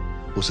wall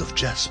was of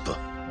jasper,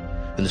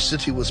 and the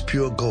city was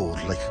pure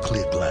gold like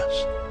clear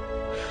glass.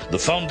 The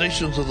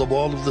foundations of the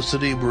wall of the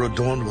city were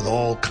adorned with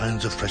all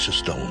kinds of precious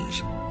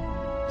stones.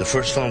 The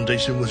first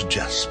foundation was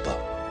jasper,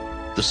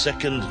 the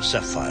second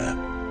sapphire,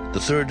 the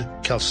third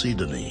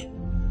chalcedony,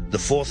 the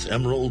fourth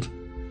emerald,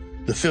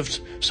 the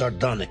fifth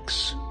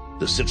sardonyx,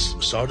 the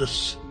sixth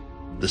sardis,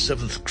 the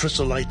seventh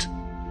chrysolite,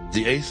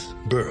 the eighth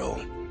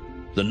beryl,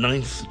 the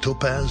ninth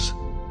topaz,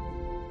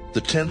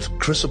 the 10th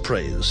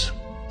chrysoprase,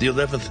 the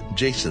 11th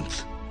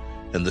jacinth,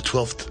 and the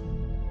 12th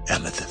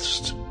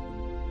amethyst.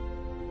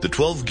 The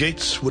 12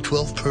 gates were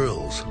 12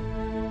 pearls.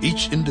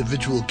 Each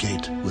individual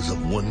gate was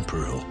of 1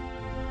 pearl.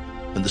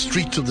 And the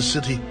street of the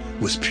city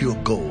was pure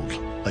gold,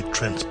 like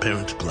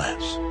transparent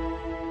glass.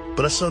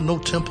 But I saw no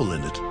temple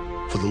in it,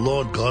 for the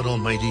Lord God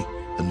Almighty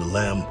and the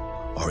Lamb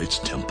are its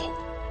temple.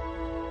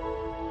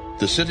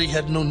 The city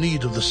had no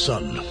need of the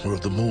sun or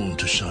of the moon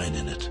to shine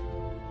in it,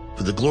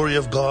 for the glory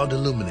of God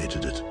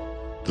illuminated it.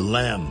 The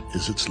Lamb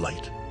is its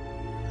light.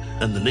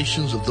 And the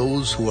nations of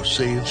those who are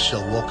saved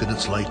shall walk in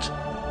its light,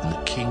 and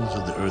the kings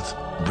of the earth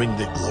bring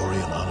their glory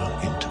and honor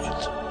into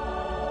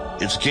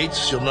it. Its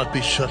gates shall not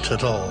be shut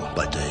at all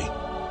by day.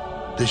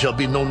 There shall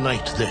be no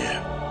night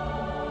there.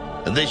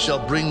 And they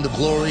shall bring the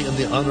glory and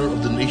the honor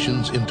of the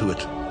nations into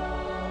it.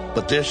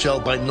 But there shall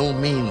by no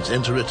means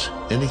enter it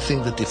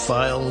anything that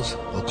defiles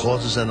or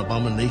causes an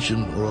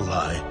abomination or a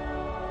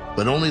lie,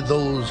 but only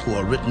those who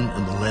are written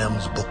in the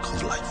Lamb's book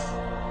of life.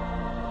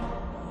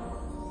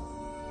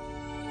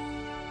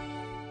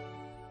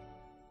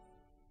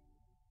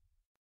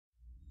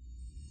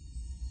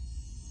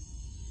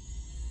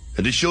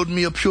 And he showed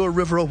me a pure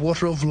river of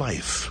water of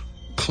life,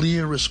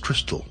 clear as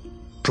crystal,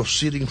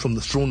 proceeding from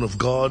the throne of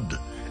God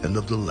and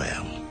of the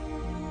Lamb.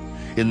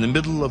 In the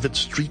middle of its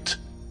street,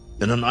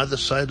 and on either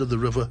side of the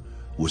river,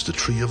 was the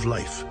tree of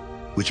life,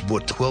 which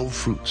bore 12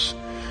 fruits,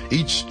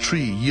 each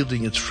tree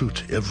yielding its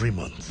fruit every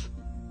month.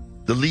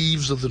 The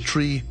leaves of the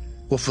tree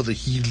were for the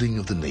healing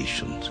of the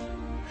nations.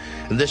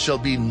 And there shall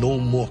be no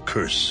more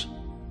curse,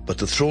 but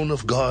the throne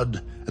of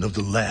God and of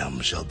the Lamb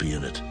shall be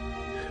in it,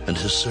 and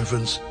his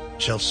servants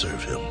shall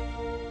serve him.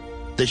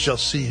 They shall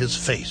see his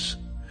face,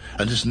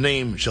 and his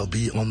name shall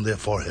be on their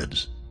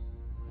foreheads.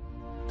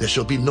 There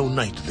shall be no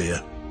night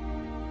there.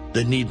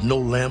 They need no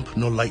lamp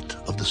nor light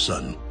of the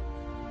sun,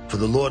 for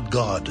the Lord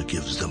God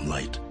gives them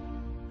light.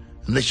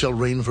 And they shall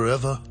reign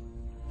forever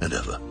and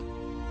ever.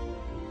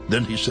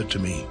 Then he said to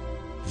me,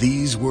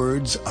 These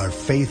words are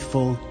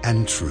faithful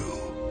and true.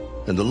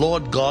 And the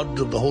Lord God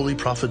of the holy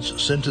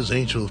prophets sent his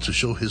angel to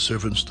show his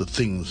servants the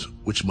things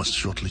which must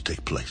shortly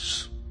take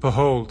place.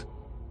 Behold,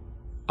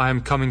 I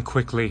am coming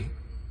quickly.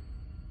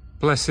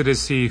 Blessed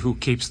is he who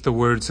keeps the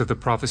words of the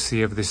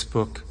prophecy of this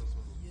book.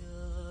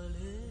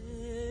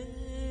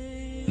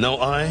 Now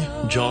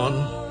I,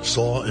 John,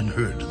 saw and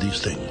heard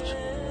these things.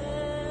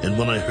 And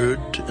when I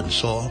heard and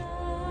saw,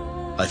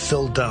 I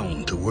fell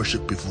down to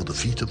worship before the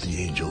feet of the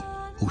angel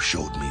who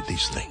showed me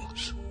these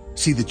things.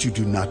 See that you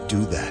do not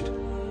do that.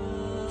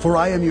 For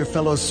I am your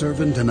fellow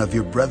servant and of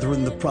your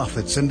brethren the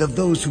prophets and of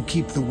those who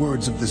keep the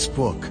words of this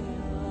book.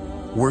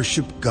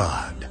 Worship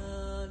God.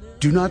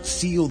 Do not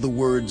seal the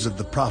words of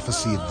the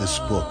prophecy of this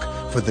book,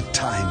 for the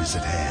time is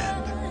at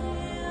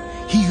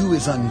hand. He who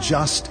is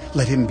unjust,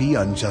 let him be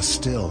unjust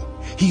still.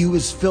 He who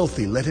is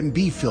filthy, let him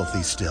be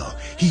filthy still.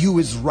 He who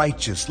is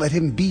righteous, let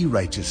him be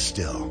righteous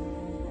still.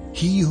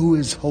 He who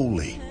is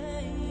holy,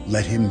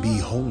 let him be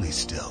holy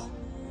still.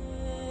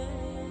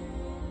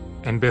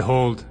 And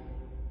behold,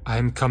 I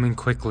am coming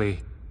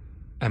quickly,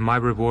 and my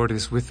reward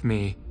is with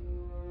me,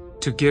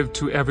 to give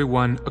to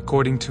everyone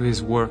according to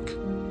his work.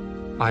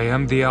 I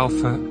am the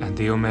Alpha and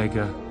the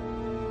Omega,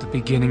 the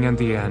beginning and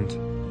the end,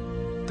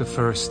 the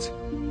first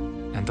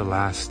and the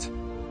last.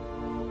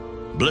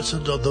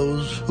 Blessed are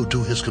those who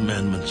do his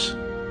commandments,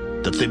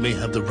 that they may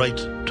have the right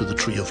to the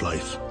tree of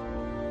life,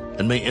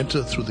 and may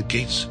enter through the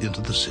gates into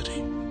the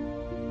city.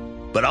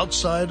 But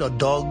outside are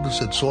dogs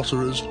and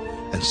sorcerers,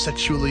 and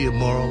sexually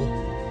immoral,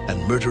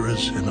 and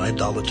murderers and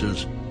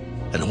idolaters,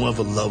 and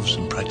whoever loves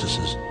and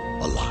practices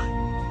a lie.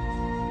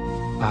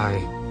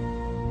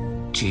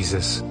 I,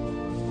 Jesus,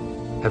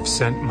 have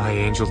sent my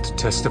angel to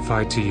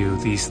testify to you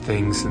these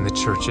things in the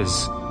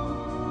churches.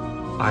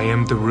 I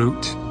am the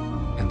root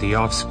and the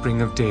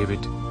offspring of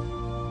David,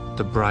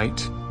 the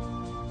bright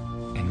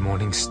and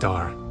morning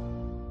star.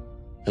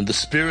 And the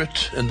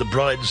Spirit and the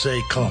bride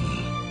say, Come.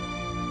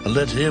 And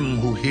let him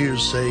who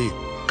hears say,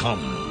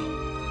 Come.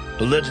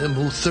 And let him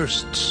who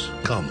thirsts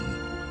come.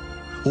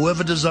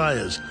 Whoever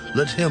desires,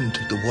 let him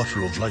take the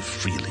water of life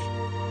freely.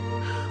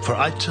 For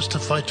I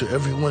testify to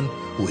everyone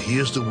who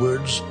hears the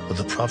words of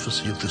the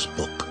prophecy of this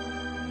book.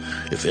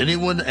 If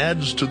anyone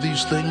adds to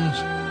these things,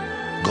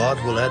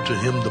 God will add to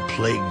him the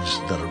plagues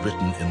that are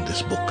written in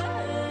this book.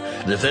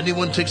 And if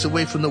anyone takes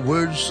away from the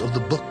words of the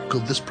book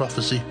of this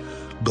prophecy,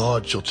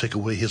 God shall take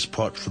away his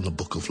part from the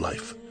book of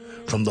life,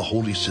 from the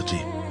holy city,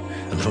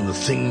 and from the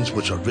things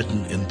which are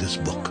written in this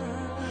book.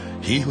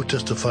 He who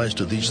testifies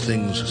to these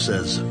things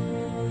says,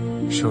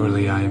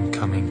 Surely I am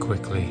coming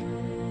quickly.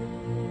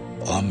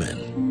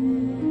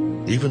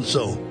 Amen. Even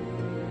so,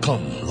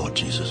 come, Lord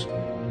Jesus.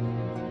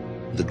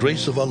 The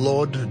grace of our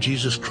Lord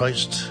Jesus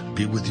Christ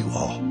be with you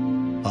all.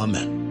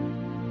 Amen.